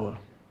vádol.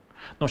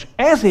 Nos,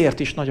 ezért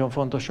is nagyon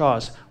fontos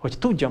az, hogy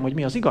tudjam, hogy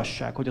mi az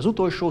igazság, hogy az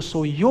utolsó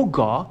szó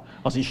joga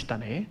az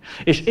Istené,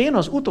 és én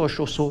az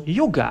utolsó szó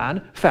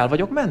jogán fel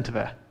vagyok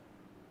mentve.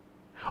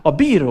 A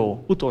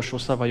bíró utolsó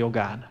szava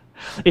jogán.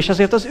 És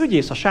ezért az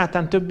ügyész, a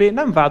sátán többé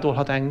nem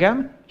vádolhat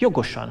engem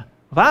jogosan.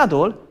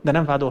 Vádol, de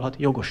nem vádolhat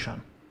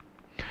jogosan.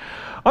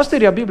 Azt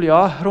írja a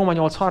Biblia Róma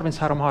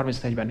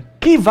 8:33-34-ben.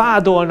 Ki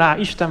vádolná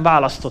Isten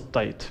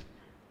választottait?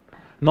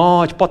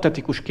 Nagy,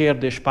 patetikus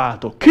kérdés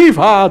Páltól. Ki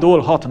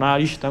vádolhatná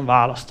Isten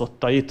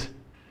választottait?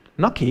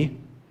 Na ki?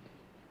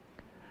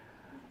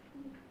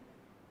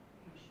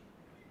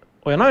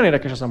 Olyan nagyon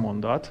érdekes ez a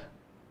mondat.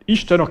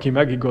 Isten, aki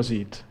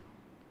megigazít.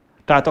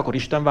 Tehát akkor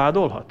Isten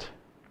vádolhat?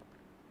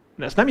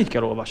 De ezt nem így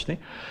kell olvasni,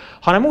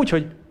 hanem úgy,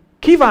 hogy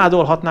ki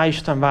vádolhatná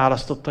Isten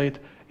választottait?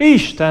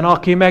 Isten,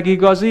 aki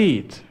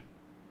megigazít.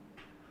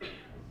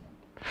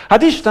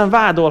 Hát Isten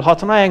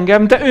vádolhatna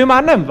engem, de ő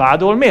már nem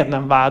vádol. Miért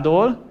nem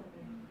vádol?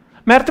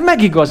 Mert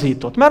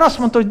megigazított. Mert azt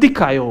mondta, hogy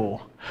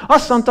dikájó.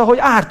 Azt mondta, hogy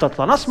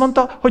ártatlan. Azt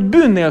mondta, hogy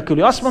bűn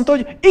nélküli. Azt mondta,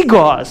 hogy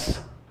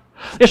igaz.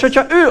 És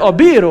hogyha ő a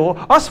bíró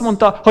azt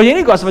mondta, hogy én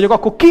igaz vagyok,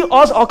 akkor ki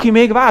az, aki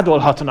még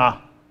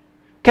vádolhatna?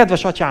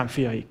 Kedves atyám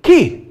fiai,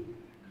 ki?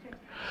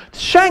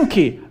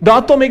 Senki, de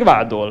attól még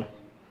vádol.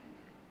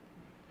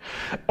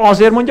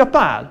 Azért mondja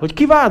Pál, hogy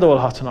ki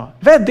vádolhatna.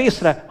 Vedd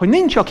észre, hogy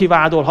nincs, aki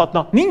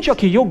vádolhatna, nincs,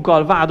 aki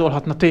joggal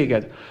vádolhatna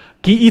téged.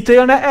 Ki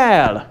ítélne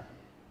el?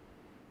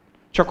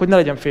 Csak hogy ne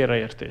legyen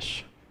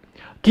félreértés.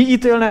 Ki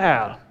ítélne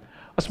el?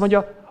 Azt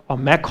mondja, a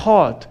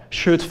meghalt,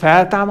 sőt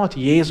feltámadt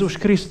Jézus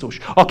Krisztus,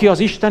 aki az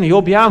Isten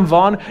jobbján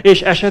van,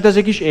 és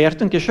esedezik is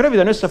értünk, és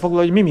röviden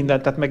összefoglalva, hogy mi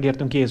mindent tett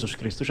megértünk Jézus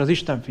Krisztus, az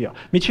Isten fia.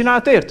 Mit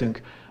csinált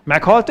értünk?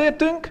 Meghalt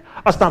értünk,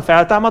 aztán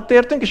feltámadt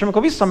értünk, és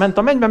amikor visszament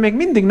a mennybe, még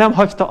mindig nem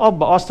hagyta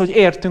abba azt, hogy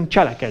értünk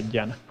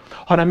cselekedjen.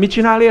 Hanem mit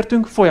csinál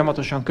értünk?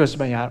 Folyamatosan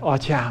közben jár.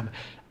 Atyám,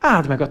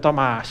 áld meg a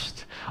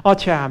Tamást.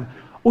 Atyám,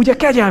 ugye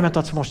kegyelmet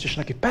adsz most is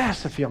neki?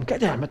 Persze, fiam,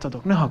 kegyelmet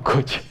adok, ne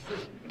aggódj.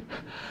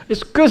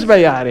 És közben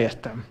jár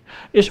értem.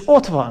 És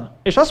ott van.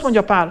 És azt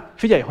mondja Pál,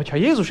 figyelj, hogyha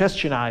Jézus ezt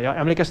csinálja,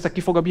 emlékeztek,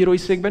 ki fog a bírói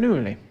székben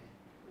ülni?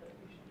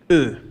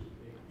 Ő.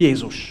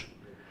 Jézus.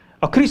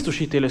 A Krisztus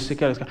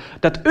ítélőszék előtt.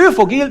 Tehát ő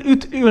fog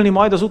ülni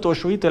majd az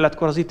utolsó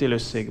ítéletkor az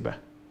ítélőszékbe.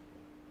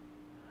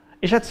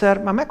 És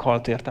egyszer már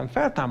meghalt értem,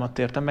 feltámadt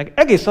értem, meg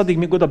egész addig,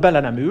 míg oda bele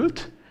nem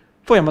ült,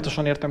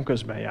 folyamatosan értem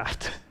közben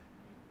járt.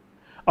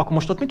 Akkor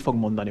most ott mit fog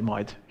mondani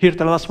majd?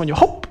 Hirtelen azt mondja,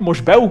 hopp,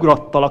 most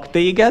beugrattalak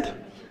téged,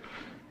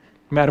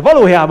 mert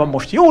valójában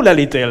most jól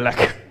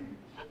elítéllek.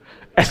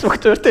 Ez fog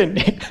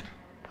történni?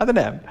 Hát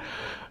nem.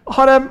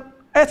 Hanem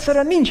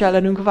egyszerűen nincs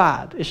ellenünk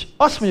vád. És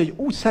azt mondja,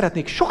 hogy úgy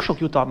szeretnék sok-sok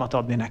jutalmat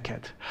adni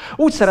neked.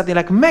 Úgy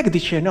szeretnélek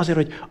megdicsérni azért,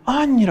 hogy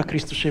annyira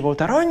Krisztusé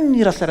voltál,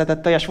 annyira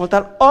szeretetteljes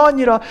voltál,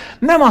 annyira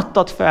nem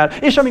adtad fel.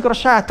 És amikor a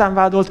sátán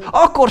vádolt,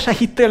 akkor se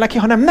hittél neki,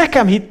 hanem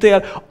nekem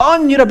hittél,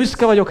 annyira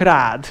büszke vagyok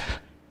rád.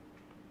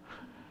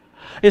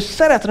 És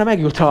szeretne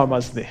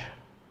megjutalmazni.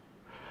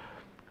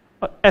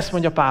 Ezt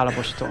mondja Pál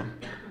apostol.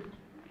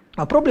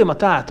 A probléma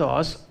tehát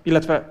az,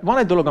 illetve van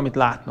egy dolog, amit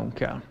látnunk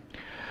kell.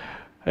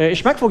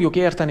 És meg fogjuk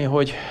érteni,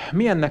 hogy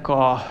mi ennek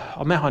a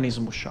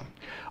mechanizmusa,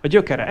 a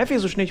gyökere.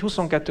 Efézus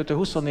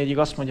 4:22-24-ig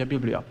azt mondja a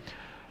Biblia.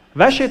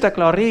 Vessétek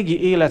le a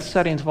régi élet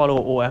szerint való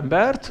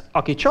óembert,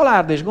 aki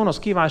család és gonosz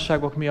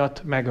kívánságok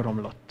miatt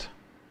megromlott.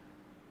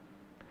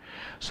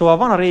 Szóval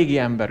van a régi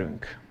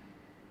emberünk.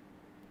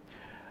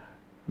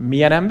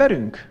 Milyen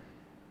emberünk?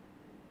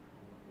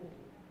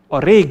 A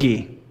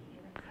régi.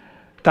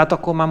 Tehát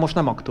akkor már most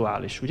nem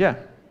aktuális,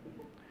 ugye?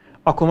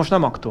 Akkor most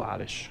nem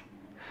aktuális.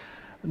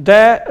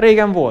 De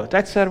régen volt,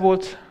 egyszer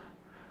volt,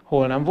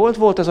 hol nem volt,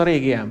 volt ez a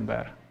régi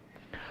ember.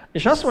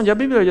 És azt mondja a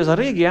Biblia, hogy ez a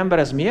régi ember,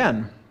 ez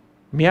milyen?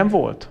 Milyen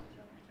volt?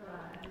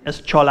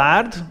 Ez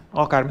család,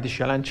 akármit is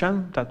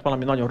jelentsen, tehát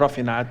valami nagyon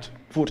rafinált,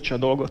 furcsa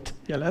dolgot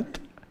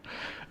jelent.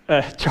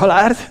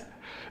 Család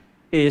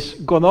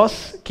és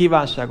gonosz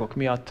kívánságok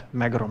miatt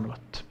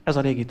megromlott. Ez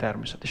a régi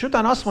természet. És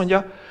utána azt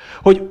mondja,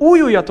 hogy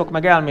újuljatok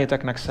meg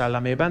elméteknek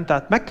szellemében,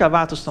 tehát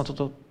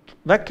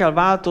meg kell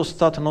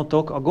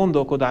változtatnotok a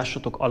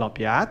gondolkodásotok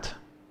alapját,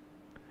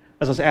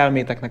 ez az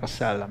elméteknek a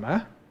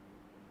szelleme,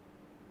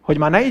 hogy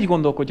már ne így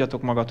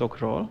gondolkodjatok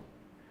magatokról,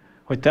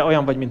 hogy te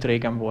olyan vagy, mint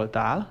régen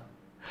voltál,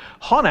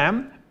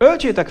 hanem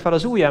öltsétek fel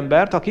az új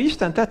embert, aki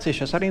Isten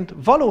tetszése szerint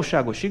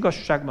valóságos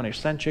igazságban és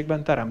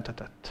szentségben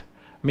teremtetett.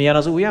 Milyen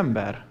az új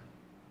ember?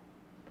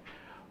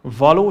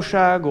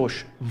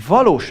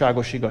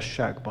 Valóságos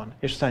igazságban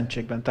és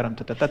szentségben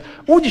teremtetett.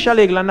 Tehát úgy is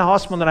elég lenne, ha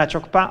azt mondaná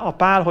csak a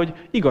Pál, hogy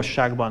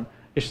igazságban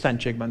és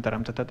szentségben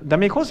teremtetett. De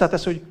még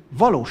hozzátesz, hogy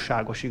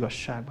valóságos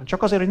igazságban.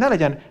 Csak azért, hogy ne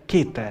legyen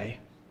kételj.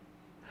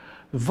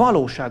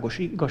 Valóságos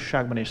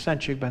igazságban és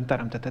szentségben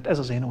teremtetett. Ez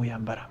az én új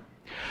emberem.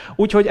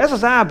 Úgyhogy ez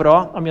az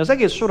ábra, ami az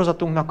egész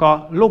sorozatunknak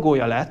a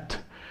logója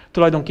lett,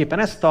 tulajdonképpen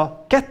ezt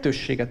a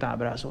kettősséget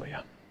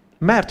ábrázolja.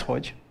 Mert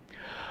hogy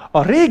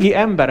a régi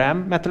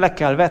emberemet le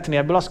kell vetni,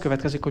 ebből az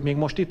következik, hogy még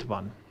most itt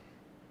van.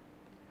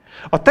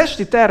 A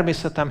testi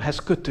természetemhez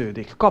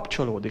kötődik,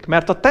 kapcsolódik,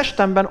 mert a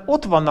testemben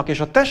ott vannak, és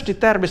a testi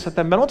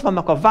természetemben ott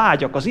vannak a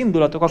vágyak, az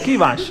indulatok, a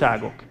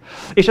kívánságok.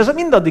 És ez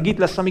mindaddig itt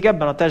lesz, amíg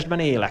ebben a testben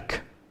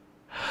élek.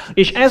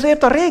 És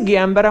ezért a régi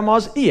emberem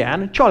az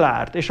ilyen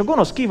család, és a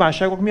gonosz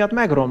kívánságok miatt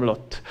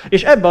megromlott.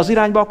 És ebbe az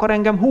irányba akar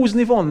engem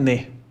húzni,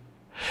 vonni.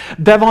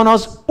 De van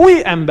az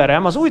új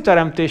emberem, az új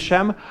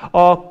teremtésem,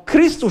 a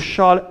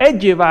Krisztussal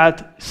egyé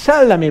vált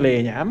szellemi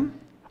lényem,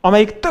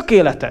 amelyik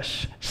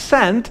tökéletes,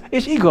 szent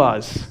és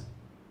igaz.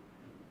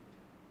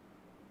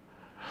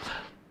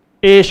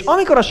 És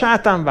amikor a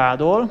sátán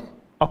vádol,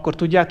 akkor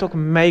tudjátok,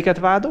 melyiket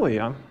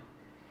vádolja?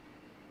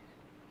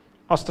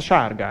 Azt a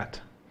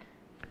sárgát.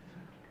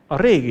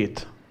 A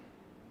régit.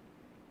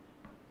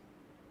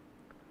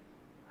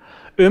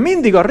 Ő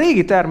mindig a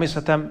régi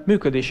természetem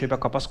működésébe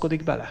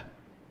kapaszkodik bele.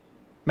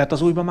 Mert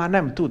az újban már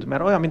nem tud,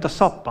 mert olyan, mint a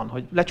szappan,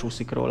 hogy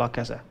lecsúszik róla a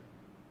keze.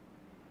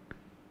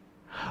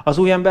 Az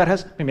új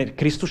emberhez,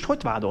 Krisztust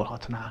hogy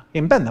vádolhatná?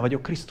 Én benne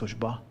vagyok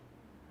Krisztusba.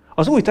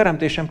 Az új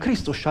teremtésem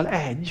Krisztussal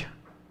egy.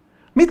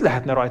 Mit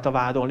lehetne rajta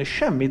vádolni?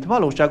 Semmit,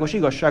 valóságos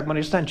igazságban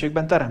és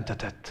szentségben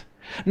teremtetett.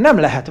 Nem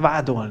lehet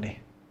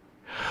vádolni.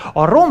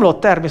 A romlott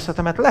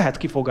természetemet lehet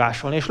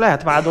kifogásolni, és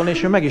lehet vádolni,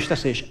 és ő meg is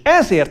teszi, és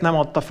ezért nem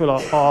adta föl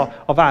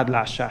a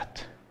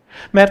vádlását.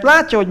 Mert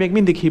látja, hogy még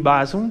mindig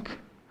hibázunk,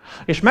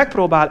 és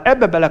megpróbál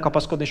ebbe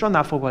belekapaszkodni, és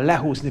annál fogva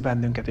lehúzni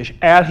bennünket, és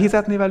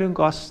elhitetni velünk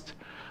azt,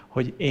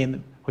 hogy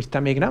te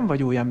még nem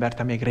vagy új ember,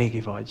 te még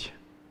régi vagy.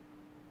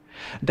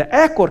 De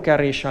ekkor kell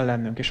résen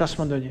lennünk, és azt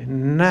mondani,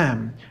 hogy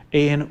nem,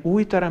 én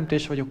új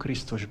teremtés vagyok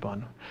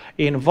Krisztusban.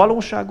 Én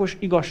valóságos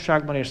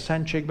igazságban és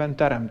szentségben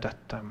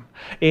teremtettem.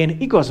 Én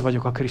igaz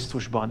vagyok a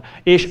Krisztusban.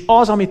 És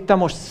az, amit te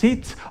most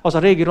szitsz, az a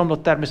régi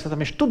romlott természetem,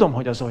 és tudom,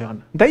 hogy az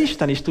olyan. De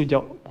Isten is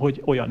tudja,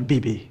 hogy olyan,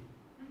 Bibi.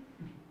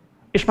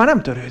 És már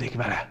nem törődik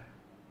vele.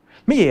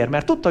 Miért?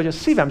 Mert tudta, hogy a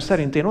szívem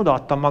szerint én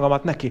odaadtam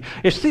magamat neki,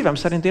 és szívem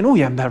szerint én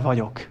új ember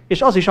vagyok.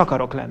 És az is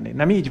akarok lenni.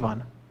 Nem így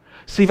van?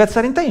 Szíved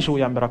szerint te is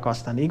új ember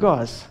akarsz lenni,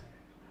 igaz?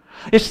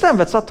 És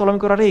szenvedsz attól,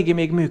 amikor a régi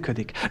még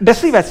működik. De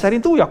szíved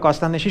szerint új akarsz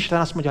lenni, és Isten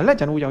azt mondja,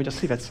 legyen úgy, ahogy a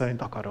szíved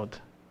szerint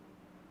akarod.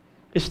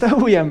 És te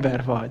új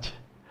ember vagy.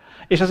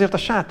 És ezért a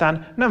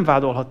sátán nem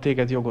vádolhat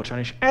téged jogosan,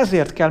 és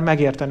ezért kell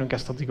megértenünk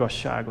ezt az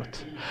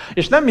igazságot.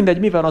 És nem mindegy,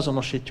 mivel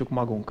azonosítjuk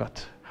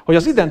magunkat. Hogy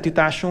az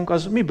identitásunk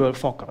az miből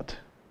fakad.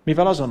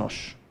 Mivel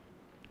azonos.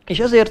 És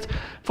ezért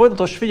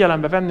folyamatos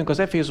figyelembe vennünk az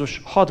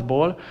Efézus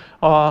 6-ból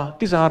a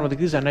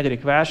 13.-14.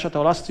 verset,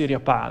 ahol azt írja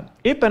Pál.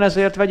 Éppen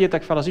ezért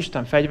vegyétek fel az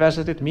Isten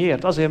fegyverzetét.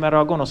 Miért? Azért, mert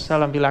a gonosz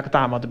szellemvilág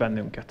támad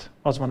bennünket.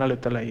 Az van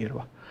előtte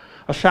leírva.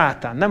 A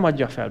sátán nem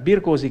adja fel,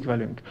 birkózik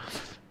velünk.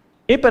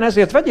 Éppen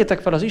ezért vegyétek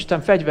fel az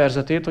Isten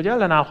fegyverzetét, hogy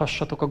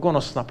ellenállhassatok a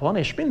gonosz napon,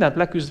 és mindent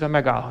leküzdve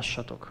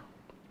megállhassatok.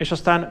 És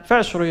aztán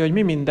felsorolja, hogy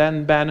mi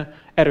mindenben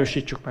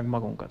erősítsük meg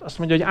magunkat. Azt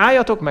mondja, hogy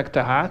álljatok meg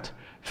tehát,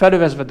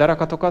 felövezve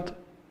derekatokat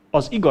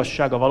az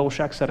igazság, a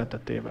valóság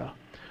szeretetével.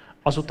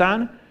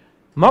 Azután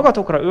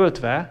magatokra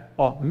öltve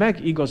a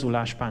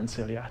megigazulás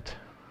páncélját.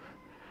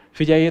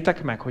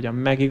 Figyeljétek meg, hogy a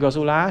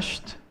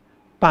megigazulást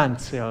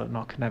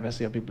páncélnak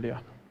nevezi a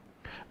Biblia.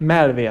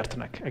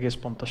 Mellvértnek, egész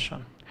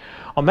pontosan.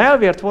 A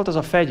mellvért volt az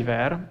a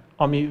fegyver,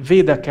 ami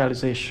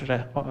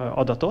védekezésre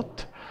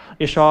adatott,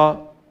 és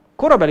a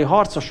korabeli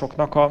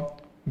harcosoknak a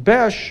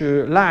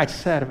belső lágy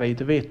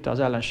szerveit védte az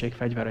ellenség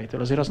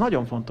fegyvereitől. Azért az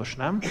nagyon fontos,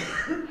 nem?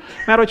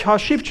 Mert hogyha a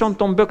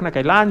sípcsonton böknek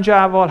egy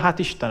lándzsával, hát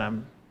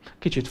Istenem,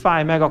 kicsit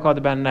fáj,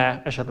 megakad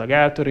benne, esetleg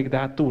eltörik, de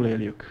hát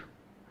túléljük.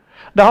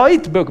 De ha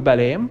itt bök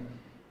belém,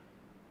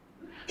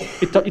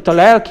 itt a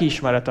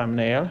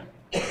lelkiismeretemnél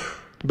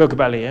bök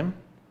belém,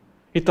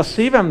 itt a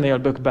szívemnél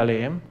bök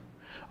belém,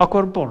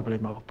 akkor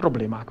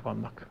problémák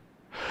vannak.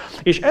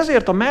 És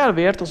ezért a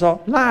mellvért az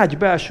a lágy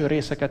belső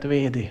részeket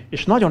védi,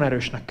 és nagyon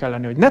erősnek kell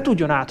lenni, hogy ne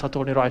tudjon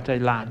áthatolni rajta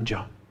egy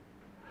lándzsa.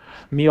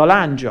 Mi a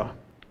lándzsa?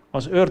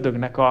 Az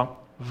ördögnek a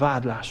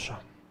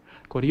vádlása.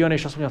 Akkor jön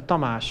és azt mondja,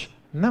 Tamás,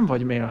 nem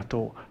vagy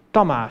méltó.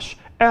 Tamás,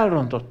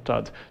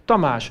 elrontottad.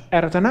 Tamás,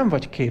 erre te nem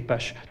vagy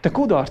képes. Te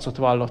kudarcot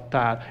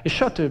vallottál, és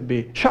stb.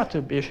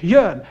 És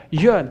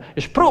jön,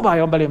 és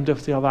próbáljon belém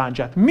döfni a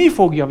lándzsát. Mi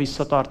fogja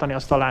visszatartani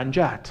azt a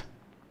lándzsát?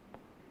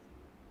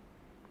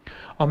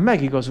 A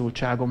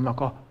megigazultságomnak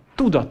a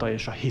tudata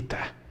és a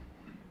hite.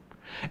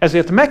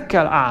 Ezért meg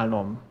kell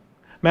állnom,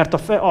 mert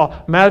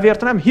a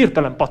mellvért nem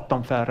hirtelen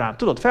pattan fel rám.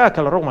 Tudod, fel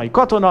kell a római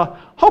katona,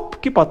 hopp,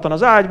 kipattan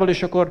az ágyból,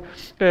 és akkor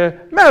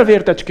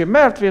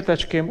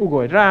mellvértecském,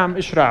 ugorj rám,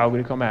 és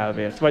ráugrik a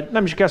mellvért. Vagy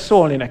nem is kell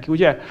szólni neki,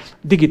 ugye?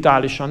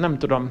 Digitálisan, nem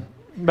tudom,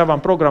 be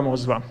van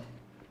programozva.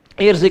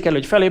 Érzékel,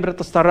 hogy felébredt,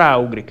 aztán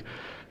ráugrik.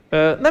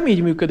 Nem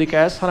így működik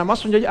ez, hanem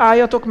azt mondja, hogy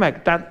álljatok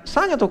meg. Tehát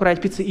szálljatok rá egy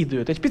pici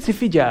időt, egy pici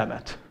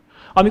figyelmet.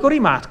 Amikor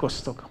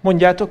imádkoztok,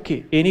 mondjátok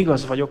ki, én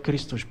igaz vagyok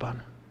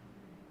Krisztusban.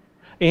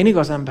 Én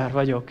igaz ember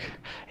vagyok.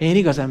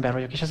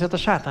 És ezért a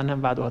sátán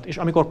nem vádolhat. És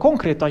amikor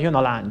konkrétan jön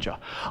a lándzsa,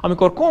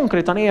 amikor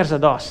konkrétan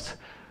érzed azt,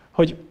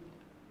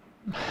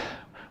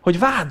 hogy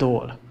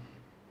vádol,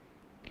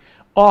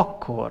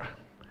 akkor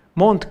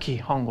mondd ki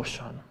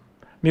hangosan,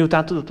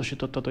 miután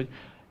tudatosítottad, hogy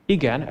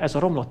igen, ez a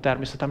romlott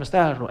természetem, ezt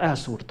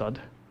elszúrtad.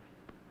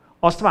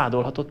 Azt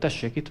vádolhatod,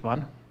 tessék, itt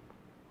van.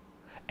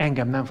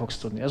 Engem nem fogsz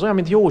tudni. Ez olyan,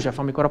 mint József,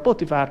 amikor a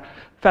Potifár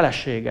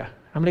felesége.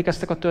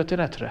 Emlékeztek a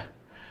történetre?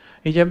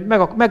 Így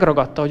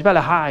megragadta, hogy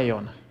vele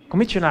háljon. Akkor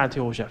mit csinált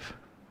József?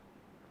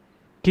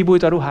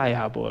 Kibújt a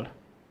ruhájából.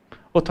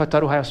 Ott hagyta a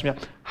ruháját, azt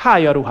mondja,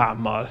 hálj a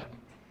ruhámmal.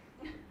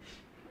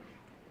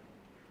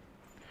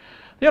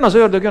 Jön az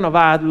ördög, jön a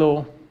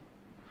vádló,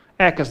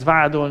 elkezd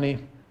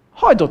vádolni,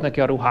 hagyd ott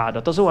neki a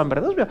ruhádat, az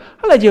óembered. Azt mondja,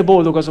 legyél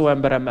boldog az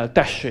óemberemmel,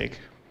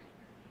 tessék.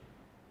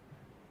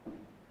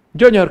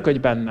 Gyönyörködj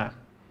benne.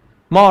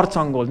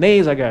 Marcangol,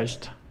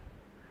 nézegesd.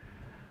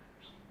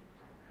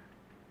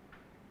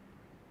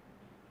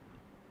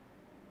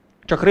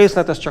 Csak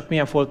részletes, csak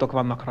milyen foltok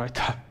vannak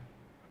rajta.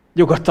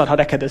 Nyugodtan, ha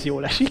neked ez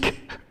jól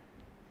esik.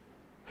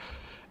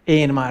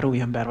 Én már új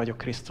ember vagyok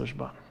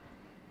Krisztusban.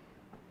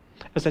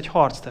 Ez egy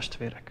harc,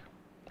 testvérek.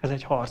 Ez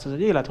egy harc, ez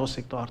egy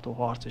élethosszig tartó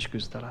harc és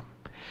küzdelem.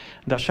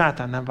 De a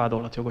sátán nem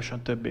vádolhat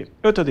jogosan többé.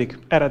 5.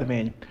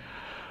 eredmény.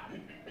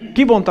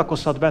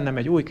 Kibontakozhat bennem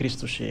egy új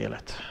krisztusi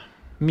élet.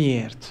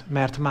 Miért?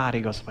 Mert már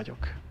igaz vagyok.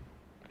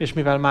 És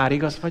mivel már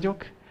igaz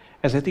vagyok,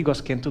 ezért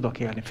igazként tudok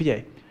élni.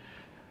 Figyelj!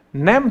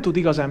 Nem tud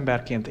igaz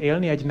emberként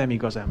élni egy nem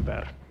igaz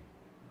ember.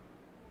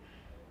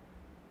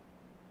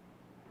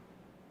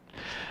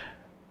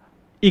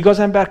 Igaz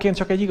emberként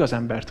csak egy igaz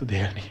ember tud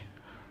élni.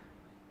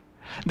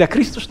 De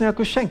Krisztus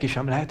nélkül senki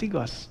sem lehet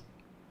igaz.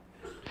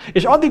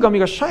 És addig,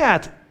 amíg a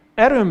saját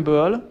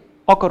erőmből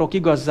akarok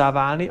igazzá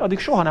válni, addig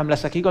soha nem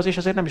leszek igaz, és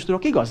ezért nem is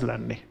tudok igaz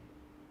lenni.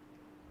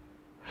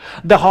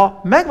 De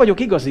ha meg vagyok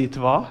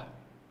igazítva,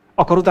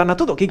 akkor utána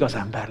tudok igaz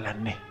ember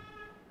lenni.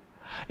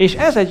 És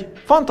ez egy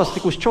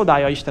fantasztikus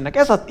csodája Istennek.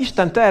 Ez az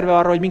Isten terve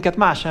arra, hogy minket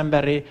más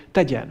emberré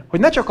tegyen. Hogy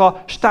ne csak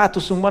a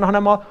státuszunkban,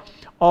 hanem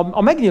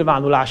a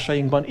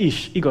megnyilvánulásainkban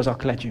is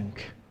igazak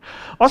legyünk.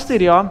 Azt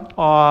írja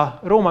a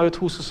Róma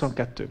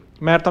 5:20-22.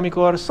 Mert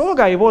amikor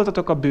szolgái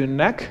voltatok a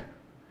bűnnek,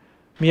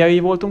 miai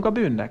voltunk a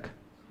bűnnek?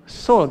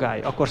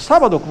 Szolgái. Akkor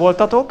szabadok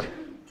voltatok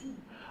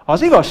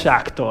az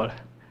igazságtól.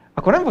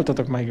 Akkor nem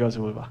voltatok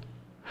megigazulva.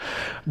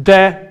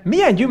 De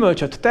milyen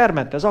gyümölcsöt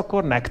termett ez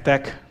akkor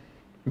nektek?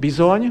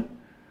 Bizony,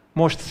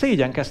 most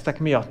szégyenkeztek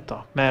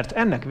miatta, mert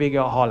ennek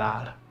vége a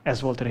halál.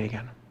 Ez volt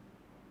régen.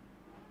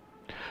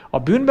 A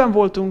bűnben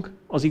voltunk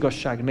az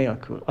igazság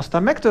nélkül.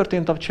 Aztán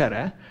megtörtént a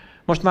csere,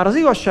 most már az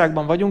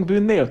igazságban vagyunk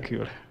bűn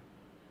nélkül.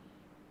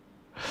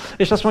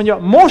 És azt mondja,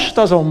 most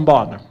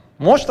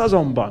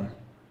azonban,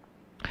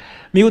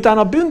 miután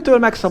a bűntől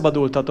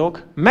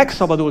megszabadultatok,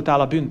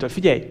 megszabadultál a bűntől.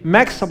 Figyelj,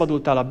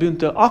 megszabadultál a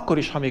bűntől akkor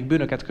is, ha még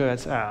bűnöket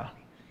követsz el.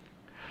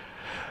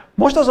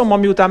 Most azonban,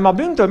 miután a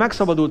bűntől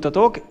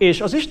megszabadultatok,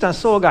 és az Isten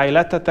szolgái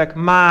lettetek,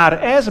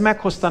 már ez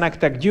meghozta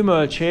nektek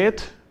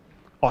gyümölcsét,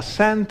 a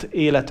szent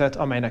életet,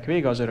 amelynek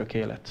vége az örök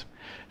élet.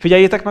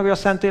 Figyeljétek meg, hogy a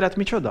szent élet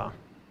micsoda?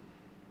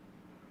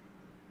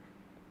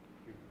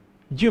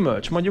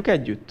 Gyümölcs, mondjuk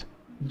együtt.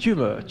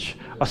 Gyümölcs.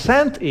 A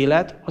szent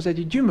élet az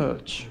egy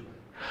gyümölcs.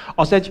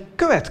 Az egy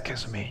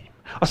következmény.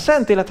 A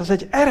szent élet az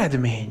egy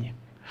eredmény.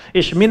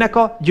 És minek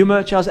a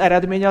gyümölcse, az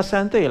eredménye a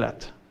szent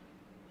élet?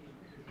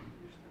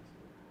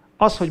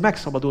 Az, hogy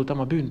megszabadultam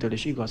a bűntől,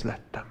 és igaz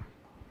lettem.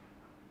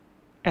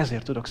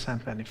 Ezért tudok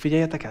szent lenni.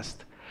 Figyeljetek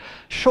ezt!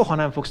 Soha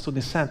nem fogsz tudni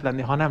szent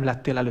lenni, ha nem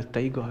lettél előtte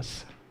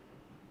igaz.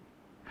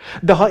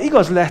 De ha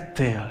igaz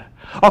lettél,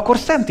 akkor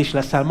szent is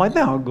leszel, majd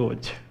ne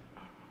aggódj.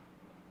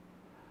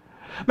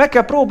 Meg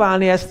kell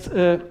próbálni ezt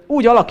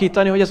úgy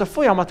alakítani, hogy ez a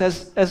folyamat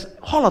ez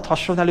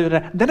haladhasson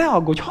előre, de ne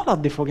aggódj,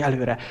 haladni fog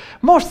előre.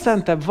 Most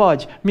szentebb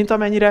vagy, mint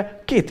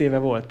amennyire 2 éve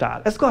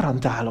voltál. Ezt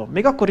garantálom.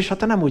 Még akkor is, ha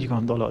te nem úgy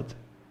gondolod.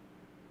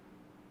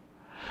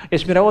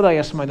 És mire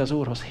odaérsz majd az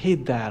Úrhoz,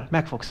 hidd el,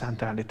 meg fog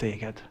szentelni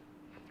téged.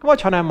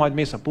 Vagy ha nem, majd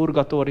mész a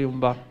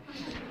purgatóriumba.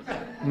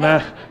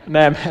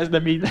 Nem, ez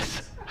nem így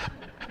lesz.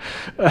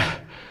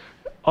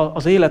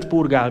 Az élet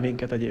purgál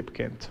minket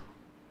egyébként.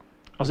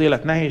 Az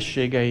élet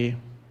nehézségei,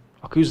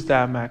 a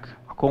küzdelmek,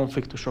 a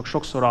konfliktusok,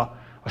 sokszor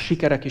a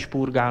sikerek is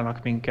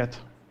purgálnak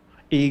minket,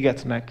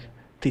 égetnek,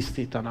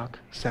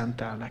 tisztítanak,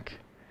 szentelnek.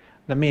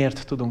 De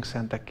miért tudunk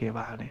szentekké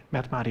válni?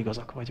 Mert már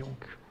igazak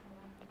vagyunk.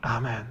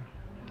 Ámen.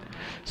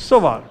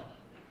 Szóval,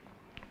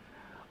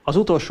 az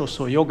utolsó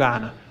szó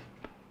jogán,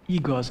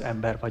 igaz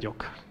ember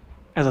vagyok.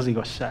 Ez az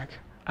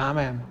igazság.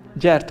 Ámen.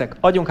 Gyertek,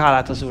 adjunk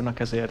hálát az Úrnak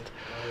ezért.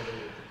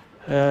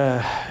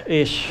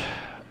 És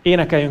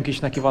énekeljünk is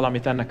neki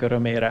valamit ennek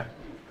örömére.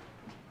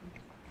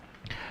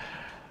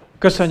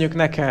 Köszönjük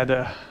neked,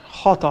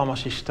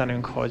 hatalmas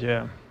Istenünk, hogy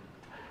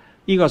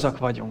igazak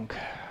vagyunk.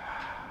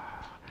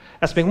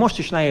 Ezt még most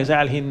is nehéz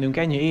elhinnünk,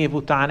 ennyi év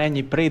után,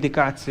 ennyi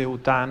prédikáció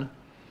után,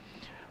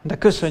 de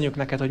köszönjük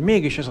neked, hogy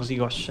mégis ez az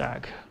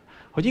igazság,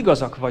 hogy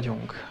igazak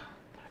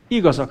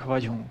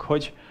vagyunk,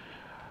 hogy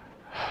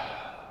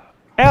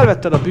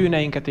elvetted a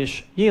bűneinket,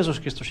 és Jézus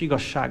Krisztus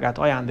igazságát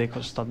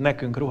ajándékoztad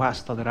nekünk,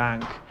 ruháztad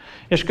ránk.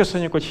 És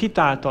köszönjük, hogy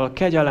hitáltal,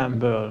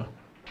 kegyelemből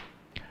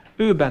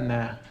ő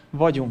benne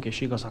vagyunk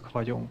és igazak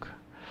vagyunk.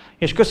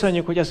 És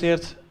köszönjük, hogy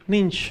ezért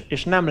nincs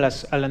és nem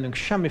lesz ellenünk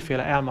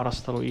semmiféle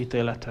elmarasztaló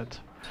ítéleted.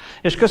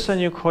 És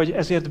köszönjük, hogy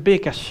ezért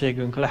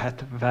békességünk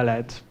lehet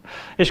veled.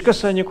 És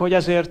köszönjük, hogy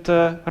ezért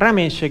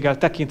reménységgel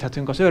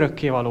tekinthetünk az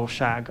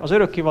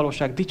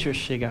örökkévalóság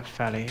dicsősége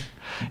felé.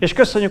 És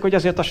köszönjük, hogy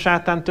ezért a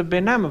sátán többé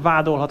nem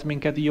vádolhat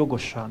minket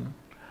jogosan.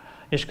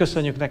 És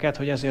köszönjük neked,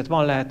 hogy ezért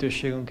van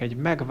lehetőségünk egy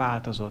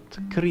megváltozott,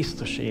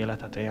 Krisztus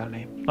életet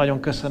élni. Nagyon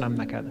köszönöm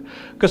neked.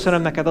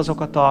 Köszönöm neked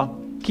azokat a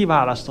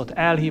kiválasztott,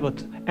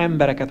 elhívott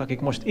embereket, akik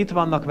most itt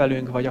vannak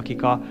velünk, vagy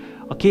akik a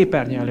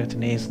képernyő előtt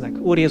néznek.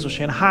 Úr Jézus,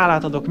 én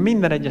hálát adok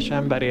minden egyes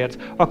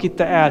emberért, akit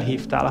te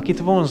elhívtál, akit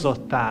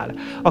vonzottál,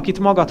 akit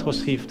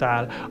magadhoz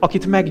hívtál,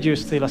 akit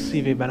meggyőztél a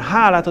szívében.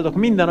 Hálát adok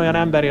minden olyan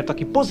emberért,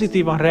 aki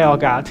pozitívan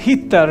reagált,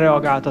 hittel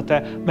reagált a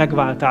te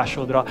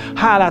megváltásodra.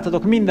 Hálát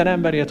adok minden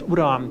emberért,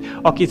 Uram,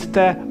 akit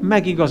te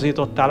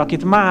megigazítottál,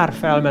 akit már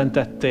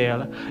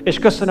felmentettél. És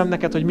köszönöm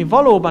neked, hogy mi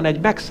valóban egy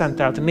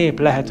megszentelt nép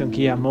lehetünk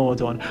ilyen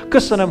módon.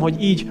 Köszönöm,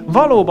 hogy így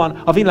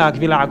valóban a világ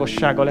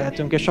világossága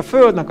lehetünk, és a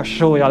földnek a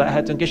sója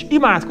lehetünk. És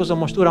imádkozom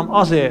most, Uram,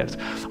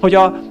 azért, hogy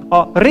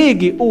a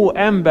régi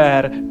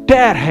ember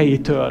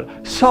terheitől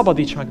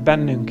szabadíts meg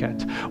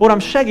bennünket. Uram,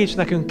 segíts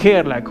nekünk,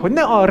 kérlek, hogy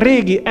ne a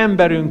régi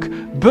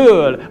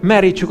emberünkből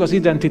merítsük az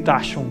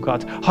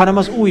identitásunkat, hanem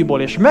az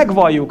újból, és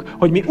megvalljuk,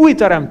 hogy mi új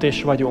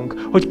teremtés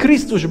vagyunk, hogy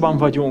Krisztusban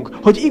vagyunk,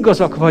 hogy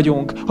igazak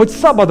vagyunk, hogy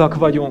szabadak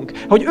vagyunk,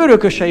 hogy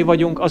örökösei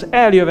vagyunk az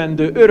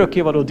eljövendő,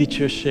 örökkévaló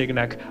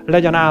dicsőségnek.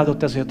 Legyen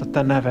áldott ezért a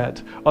te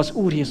neved, az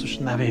Úr Jézus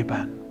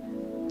nevében.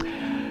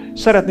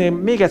 Szeretném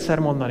még egyszer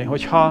mondani,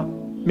 hogy ha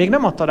még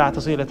nem adtad át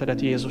az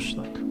életedet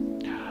Jézusnak,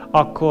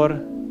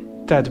 akkor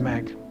tedd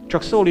meg.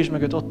 Csak szólítsd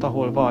meg őt ott,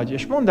 ahol vagy,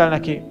 és mondd el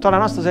neki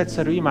talán azt az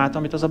egyszerű imát,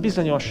 amit az a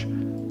bizonyos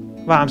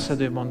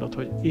vámszedő mondott,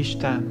 hogy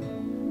Isten,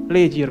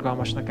 légy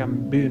irgalmas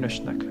nekem,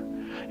 bűnösnek.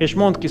 És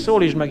mondd ki,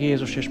 szólítsd meg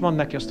Jézus, és mondd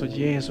neki azt, hogy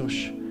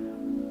Jézus,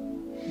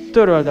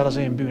 töröld el az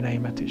én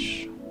bűneimet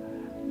is,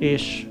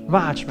 és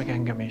válts meg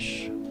engem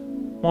is.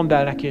 Mondd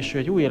el neki, és ő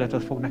egy új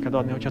életet fog neked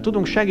adni. Hogyha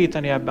tudunk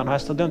segíteni ebben, ha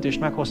ezt a döntést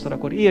meghoztad,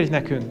 akkor írj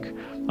nekünk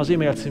az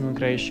e-mail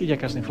címünkre, és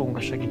igyekezni fogunk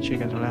a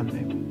segítségedre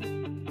lenni.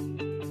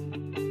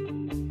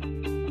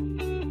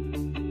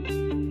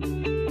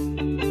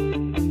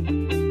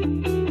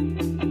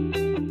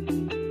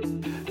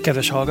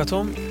 Kedves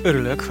hallgatóm,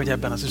 örülök, hogy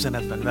ebben az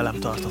üzenetben velem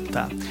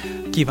tartottál.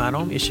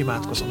 Kívánom és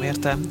imádkozom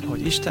érte,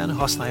 hogy Isten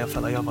használja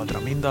fel a javadra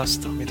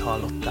mindazt, amit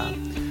hallottál.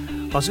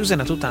 Az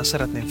üzenet után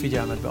szeretném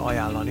figyelmetbe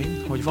ajánlani,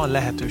 hogy van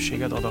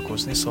lehetőséged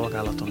adakozni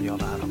szolgálatom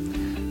javára.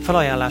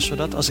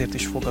 Felajánlásodat azért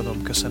is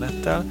fogadom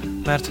köszönettel,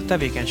 mert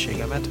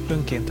tevékenységemet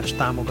önkéntes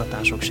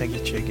támogatások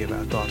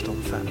segítségével tartom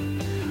fenn.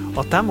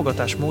 A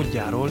támogatás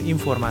módjáról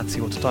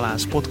információt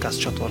találsz podcast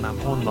csatornám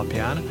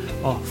honlapján,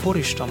 a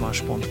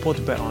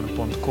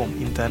foristamas.podbean.com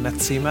internet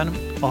címen,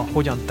 a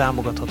Hogyan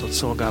támogathatod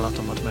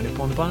szolgálatomat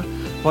menüpontban,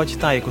 vagy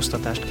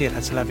tájékoztatást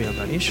kérhetsz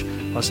levélben is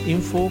az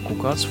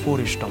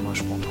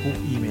info@foristamas.hu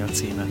e-mail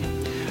címen.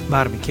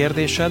 Bármi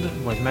kérdésed,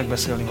 vagy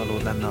megbeszélni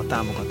valód lenne a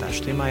támogatás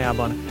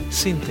témájában,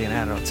 szintén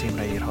erre a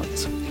címre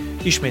írhatsz.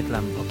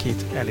 Ismétlem a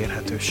két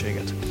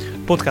elérhetőséget.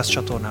 Podcast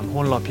csatornám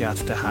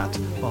honlapját tehát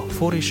a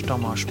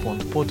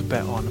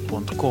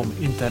foristamas.podbean.com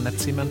internet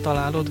címen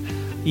találod,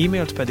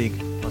 e-mailt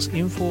pedig az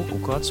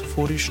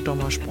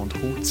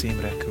info@foristamas.hu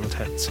címre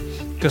küldhetsz.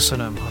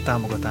 Köszönöm, ha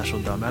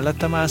támogatásoddal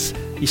mellettem állsz,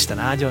 Isten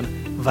áldjon,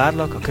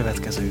 várlak a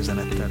következő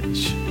üzenettel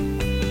is.